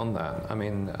 Just on that, I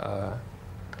mean,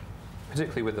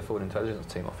 particularly with the forward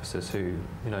intelligence team officers who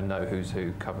know who's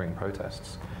who covering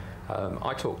protests,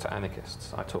 I talk to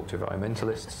anarchists, I talk to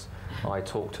environmentalists, I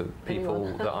talk to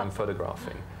people that I'm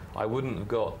photographing. I wouldn't have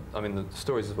got, I mean, the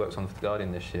stories I've worked on for The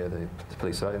Guardian this year, the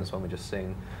police surveillance one we just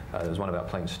seen, there was one about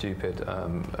Plain Stupid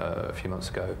a few months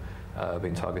ago,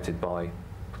 being targeted by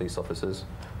police officers,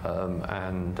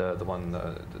 and the one,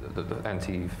 the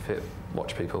anti-fit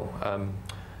watch people.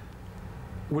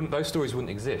 Those stories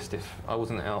wouldn't exist if I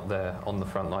wasn't out there on the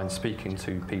front line speaking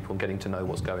to people and getting to know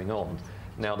what's going on.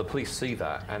 Now the police see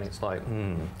that and it's like,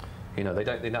 you know, they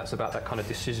don't think that's about that kind of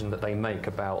decision that they make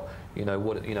about, you know,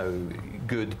 what, you know,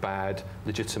 good, bad,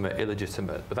 legitimate,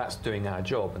 illegitimate. But that's doing our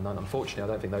job, and unfortunately, I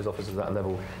don't think those officers at that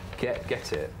level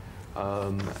get it.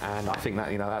 And I think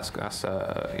that, you know, that's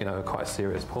you know, quite a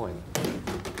serious point.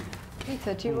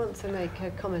 Peter, do you want to make a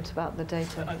comment about the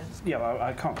data?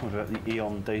 I can't comment about the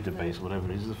EON database or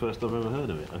whatever it is. It's the first I've ever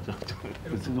heard of it.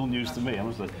 It's all news to me.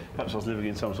 Perhaps I was living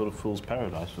in some sort of fool's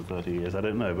paradise for 30 years. I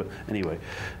don't know. But anyway,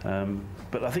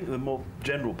 but I think the more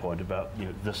general point about, you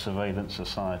know, the surveillance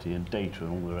society and data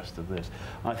and all the rest of this,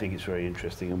 I think it's very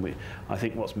interesting. And I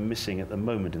think what's missing at the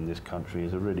moment in this country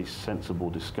is a really sensible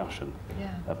discussion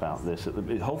about this.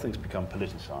 The whole thing's become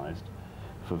politicised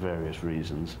for various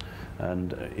reasons,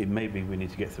 and it may be we need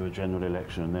to get through a general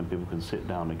election and then people can sit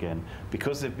down again,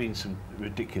 because there have been some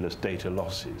ridiculous data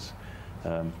losses,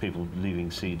 people leaving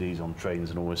CDs on trains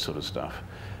and all this sort of stuff.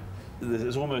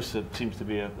 There's almost seems to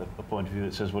be a point of view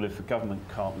that says, well, if the government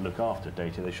can't look after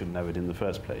data, they shouldn't have it in the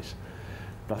first place.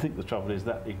 But I think the trouble is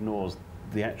that ignores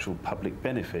the actual public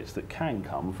benefits that can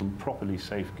come from properly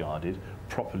safeguarded,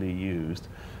 properly used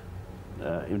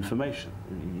information.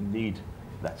 You need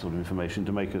that sort of information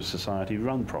to make a society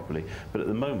run properly. But at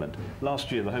the moment,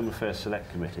 last year the Home Affairs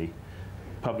Select Committee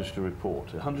published a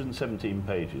report, 117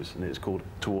 pages, and it's called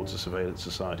Towards a Surveillance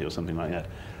Society or something like that.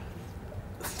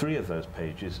 3 of those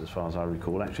pages, as far as I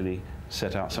recall, actually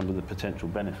set out some of the potential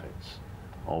benefits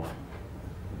of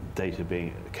data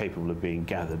being capable of being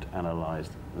gathered,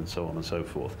 analysed, and so on and so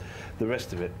forth. The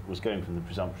rest of it was going from the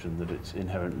presumption that it's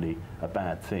inherently a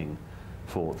bad thing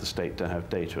for the state to have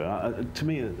data. To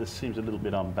me, this seems a little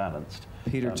bit unbalanced.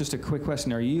 Peter, just a quick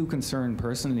question. Are you concerned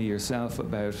personally yourself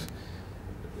about,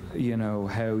 you know,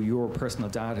 how your personal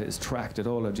data is tracked at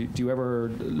all? Or do you ever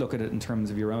look at it in terms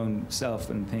of your own self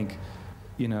and think,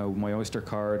 you know, my Oyster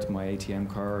card, my ATM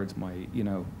card, my, you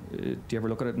know, do you ever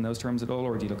look at it in those terms at all,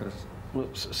 or do you look at it? Well,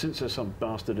 since there's some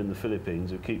bastard in the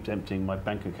Philippines who keeps emptying my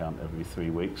bank account every 3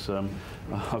 weeks,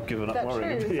 I've given up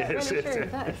worrying. Is that really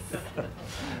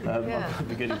true? I'm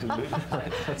beginning to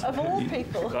lose. Of all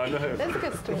people. I know. That's a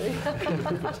good story.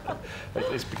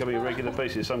 It's becoming a regular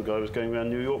basis. Some guy was going around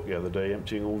New York the other day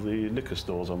emptying all the liquor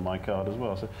stores on my card as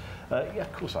well. So, yeah,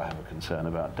 of course I have a concern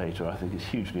about data. I think it's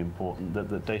hugely important that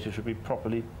the data should be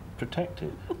properly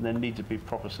protected. There need to be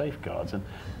proper safeguards, and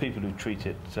people who treat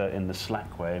it in the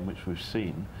slack way in which we've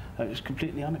seen is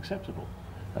completely unacceptable.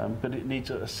 But it needs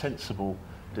a sensible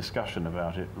discussion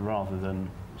about it rather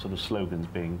than sort of slogans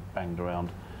being banged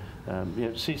around. You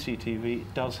know, CCTV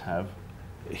does have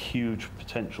a huge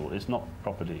potential. It's not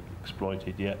properly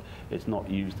exploited yet. It's not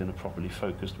used in a properly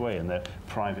focused way, and they're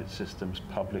private systems,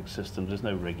 public systems. There's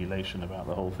no regulation about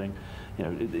the whole thing. You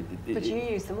know, but you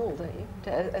use them all, don't you?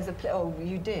 As a oh,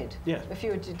 you did. Yeah. If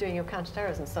you were doing your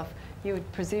counter-terrorism stuff, you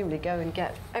would presumably go and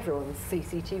get everyone's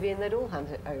CCTV, and they'd all hand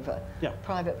it over. Yeah.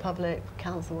 Private, public,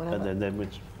 council, whatever. And then we'd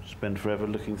spend forever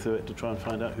looking through it to try and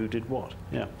find out who did what.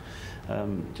 Yeah.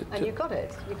 And you got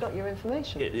it. You got your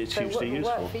information. It's so hugely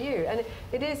useful. Worked for you. And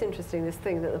it is interesting, this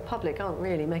thing that the public aren't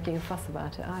really making a fuss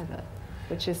about it either,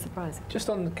 which is surprising. Just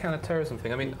on the counter-terrorism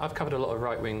thing, I mean, I've covered a lot of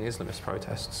right-wing Islamist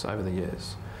protests over the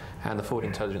years, and the forward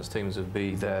intelligence teams would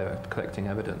be there collecting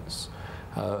evidence,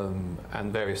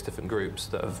 and various different groups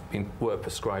that were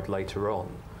prescribed later on.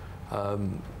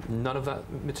 None of that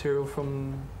material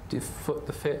from the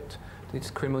FIT, this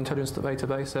criminal intelligence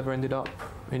database, ever ended up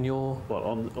in your... Well,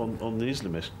 on the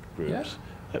Islamist groups,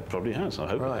 it probably has. I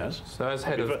hope it has. So as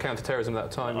head of counter-terrorism at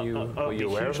that time, were you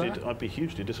aware of that? I'd be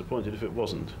hugely disappointed if it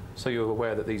wasn't. So you were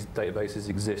aware that these databases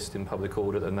exist in public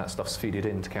order and that stuff's feeded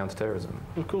into counter-terrorism?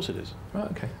 Well, of course it is.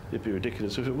 Right, okay. It'd be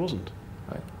ridiculous if it wasn't.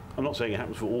 Right. I'm not saying it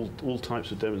happens for all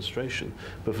types of demonstration,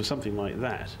 but for something like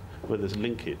that, where there's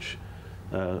linkage,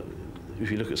 if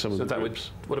you look at some of the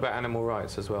groups... What about animal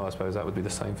rights as well? I suppose that would be the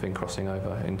same thing crossing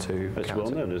over into... It's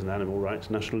well known. There's an animal rights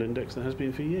national index that has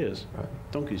been for years,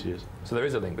 donkey's years. So there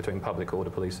is a link between public order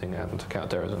policing and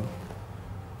counter-terrorism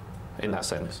in that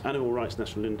sense? Animal rights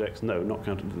national index, no, not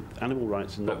counter... Animal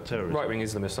rights and not terrorism. Right-wing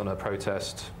Islamists on a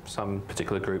protest, some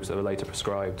particular groups that were later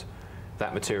prescribed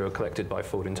that material collected by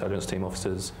forward intelligence team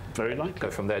officers... Very likely. ...go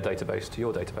from their database to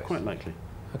your database? Quite likely.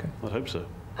 Okay. I'd hope so.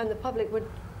 And the public would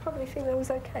probably think that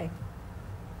was okay.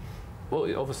 Well,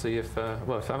 obviously, if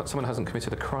someone hasn't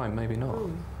committed a crime, maybe not.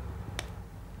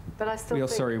 But I still think...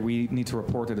 sorry, we need to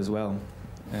report it as well.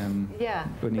 Yeah.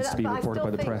 It needs to be reported by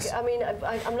the press. I mean,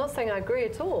 I'm not saying I agree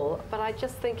at all, but I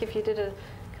just think if you did a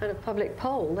kind of public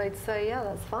poll, they'd say, yeah,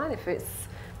 that's fine. If it's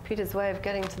Peter's way of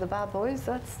getting to the bad boys,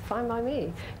 that's fine by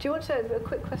me. Do you want a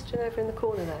quick question over in the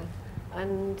corner there?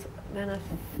 And then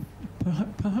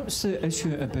Perhaps the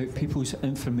issue about people's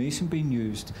information being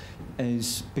used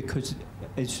is because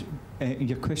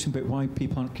your question about why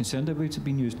people aren't concerned about it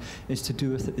being used is to do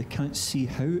with that they can't see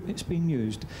how it's being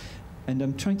used. And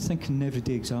I'm trying to think of an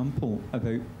everyday example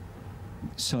about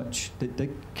such that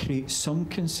did create some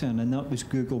concern, and that was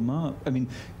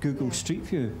Google Street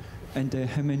View, and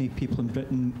how many people in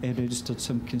Britain registered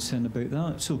some concern about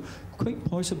that. So quite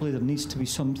possibly there needs to be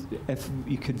some, if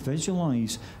you could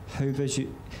visualise how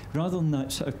rather than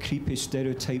that sort of creepy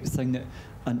stereotype thing that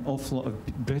an awful lot of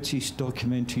British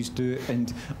documentaries do,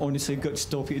 and honestly got to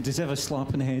stop it. It deserves a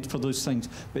slap in the head for those things,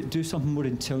 but do something more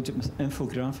intelligent with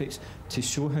infographics to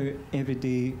show how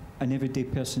an everyday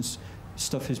person's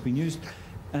stuff has been used.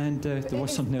 And there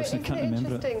was something else, and I can't remember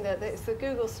it. It's interesting that it's the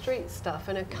Google Street stuff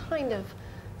and a kind of,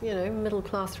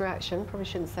 middle-class reaction, probably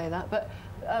shouldn't say that, but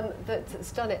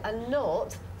that's done it, and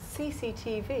not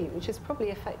CCTV, which is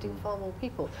probably affecting far more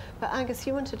people. But Angus,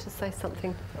 you wanted to say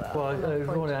something. Well, I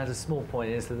want to add a small point,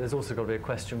 is that there's also got to be a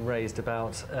question raised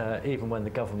about even when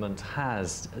the government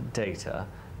has data,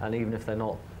 and even if they're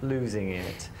not losing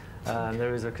it,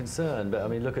 there is a concern. But I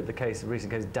mean, look at the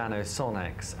recent case,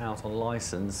 Danosonex, out on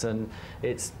licence, and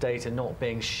its data not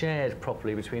being shared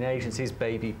properly between agencies,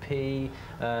 Baby P,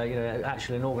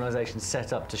 actually an organisation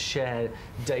set up to share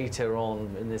data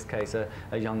on, in this case,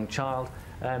 a young child.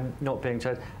 Not being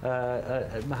shared.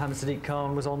 Mohammed Sadiq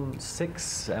Khan was on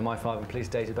 6 MI5 and police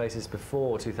databases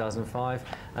before 2005,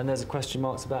 and there's question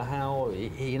marks about how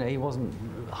he wasn't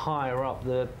higher up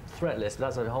the threat list.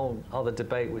 That's a whole other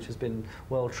debate which has been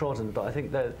well trodden. But I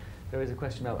think that there is a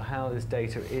question about how this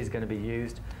data is going to be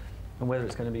used, and whether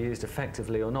it's going to be used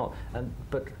effectively or not.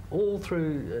 But all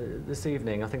through this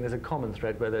evening, I think there's a common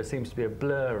thread where there seems to be a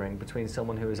blurring between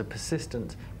someone who is a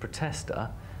persistent protester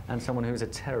and someone who is a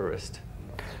terrorist.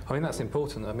 I mean, that's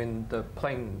important. I mean, the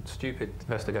Plain Stupid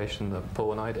investigation that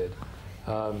Paul and I did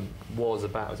was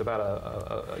about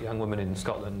a young woman in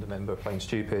Scotland, a member of Plain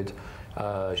Stupid.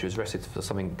 She was arrested for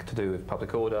something to do with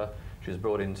public order. She was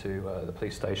brought into the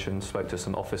police station, spoke to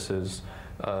some officers,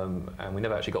 and we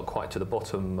never actually got quite to the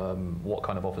bottom what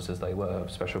kind of officers they were,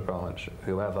 special branch,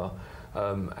 whoever.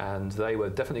 And they were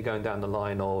definitely going down the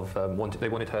line of they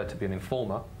wanted her to be an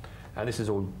informer. And this is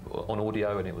all on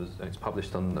audio, and it's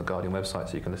published on the Guardian website,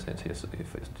 so you can listen to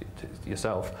it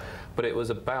yourself. But it was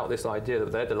about this idea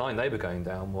that the line they were going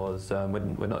down was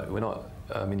we're not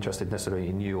interested necessarily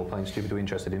in you or Plain Stupid. We're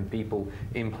interested in people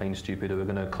in Plain Stupid who are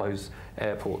going to close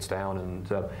airports down,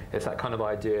 and it's that kind of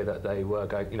idea that they were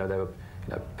going, they were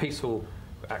peaceful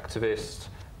activists,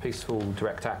 peaceful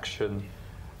direct action,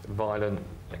 violent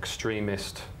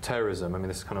extremist terrorism. I mean,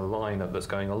 this is kind of line that's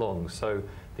going along. So.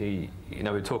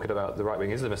 We're talking about the right-wing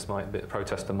Islamist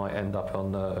protester might end up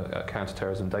on a Counter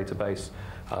Terrorism database,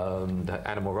 an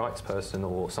animal rights person,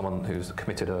 or someone who's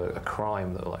committed a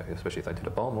crime, especially if they did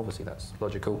a bomb. Obviously, that's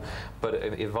logical. But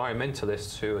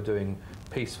environmentalists who are doing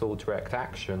peaceful direct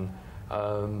action,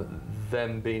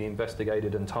 them being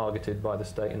investigated and targeted by the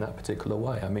state in that particular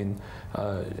way. I mean,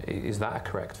 is that a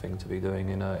correct thing to be doing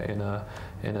in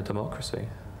a democracy?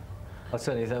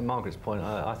 Certainly, to Margaret's point,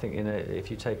 I think if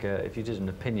you did an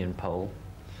opinion poll,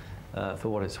 for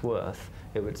what it's worth,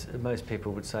 most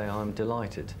people would say, I'm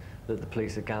delighted that the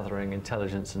police are gathering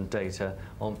intelligence and data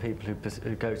on people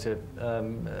who go to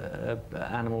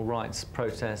animal rights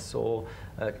protests or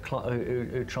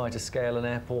who try to scale an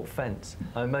airport fence.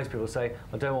 Most people say,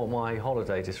 I don't want my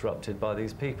holiday disrupted by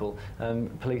these people.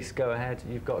 Police, go ahead,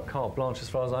 you've got carte blanche as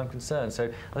far as I'm concerned. So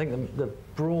I think the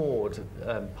broad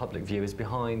public view is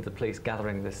behind the police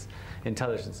gathering this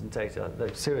intelligence and data.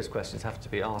 The serious questions have to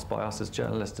be asked by us as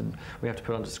journalists, and we have to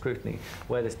put under scrutiny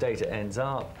where this data ends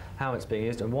up, how it's being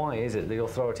used, and why is it the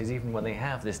authorities, even when they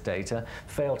have this data,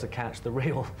 fail to catch the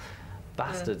real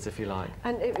bastards, if you like.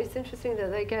 And it's interesting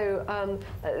that they go,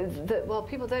 well,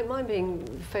 people don't mind being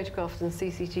photographed on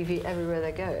CCTV everywhere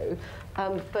they go,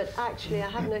 but actually I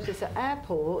have noticed at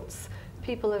airports,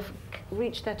 people have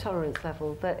reached their tolerance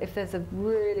level, that if there's a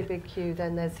really big queue,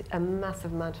 then there's a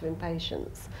massive amount of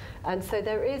impatience. And so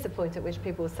there is a point at which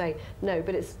people will say, no,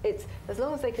 but it's as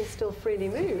long as they can still freely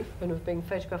move and of being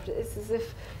photographed, it's as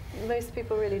if most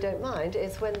people really don't mind.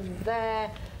 It's when their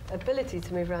ability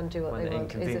to move around and do what they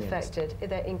want is affected,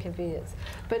 their inconvenience.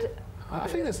 But I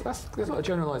think there's a lot of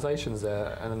generalisations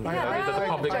there, and the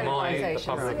public might,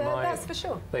 that's for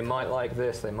sure. They might like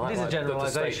this, they might like the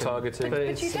state targeting.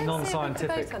 But you don't see a big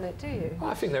debate on it, do you?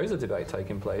 I think there is a debate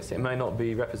taking place. It may not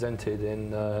be represented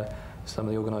in some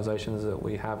of the organisations that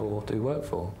we have or do work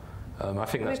for. I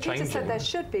think that's changing. Peter said there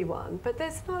should be one, but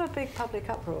there's not a big public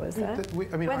uproar, is there? In this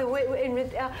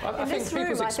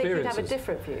room, I think you'd have a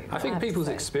different view. I think people's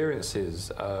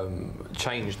experiences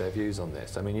change their views on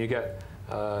this. I mean, you get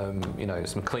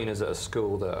some cleaners at a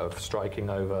school that are striking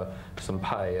over some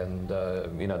pay, and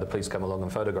the police come along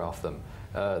and photograph them.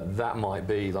 That might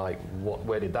be like,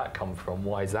 where did that come from?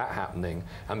 Why is that happening?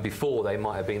 And before, they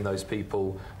might have been those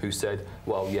people who said,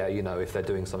 well, yeah, if they're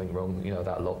doing something wrong,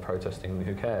 that lot protesting,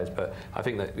 who cares? But I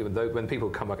think that when people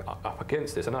come up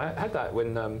against this, and I had that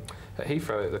when at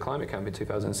Heathrow at the climate camp in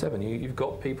 2007, you've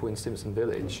got people in Simpson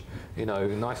Village,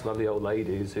 nice, lovely old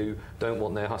ladies who don't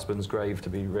want their husband's grave to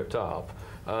be ripped up,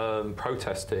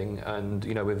 protesting, and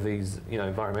with these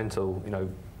environmental,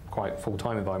 quite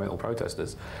full-time environmental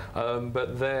protesters,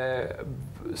 but they're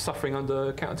suffering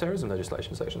under counter-terrorism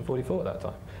legislation, Section 44 at that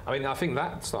time. I mean, I think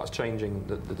that starts changing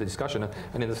the discussion,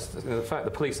 and in the fact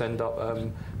the police end up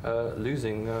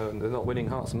losing, they're not winning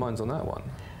hearts and minds on that one.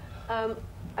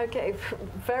 Okay,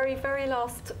 very, very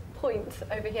last point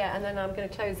over here, and then I'm going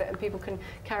to close it, and people can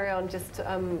carry on just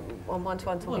on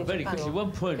one-to-one talking. Well, very quickly,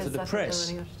 one point for the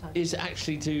press is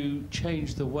actually to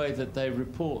change the way that they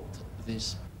report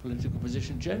this political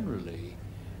position generally.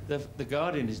 The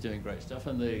Guardian is doing great stuff,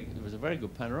 and there was a very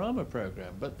good Panorama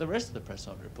programme, but the rest of the press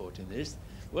aren't reporting this.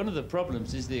 One of the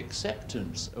problems is the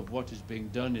acceptance of what is being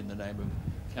done in the name of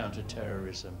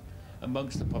counter-terrorism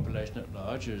amongst the population at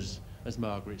large, as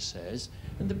Margaret says,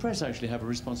 and the press actually have a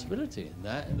responsibility in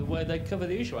that, in the way they cover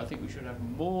the issue. I think we should have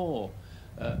more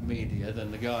media than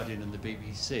the Guardian and the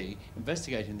BBC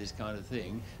investigating this kind of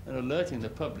thing and alerting the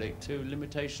public to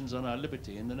limitations on our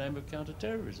liberty in the name of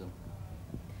counter-terrorism.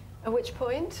 At which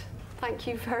point, thank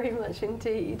you very much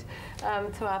indeed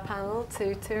to our panel,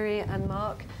 to Turi and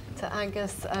Mark, to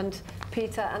Angus and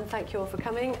Peter, and thank you all for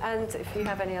coming. And if you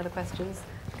have any other questions,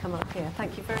 come up here.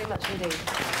 Thank you very much indeed.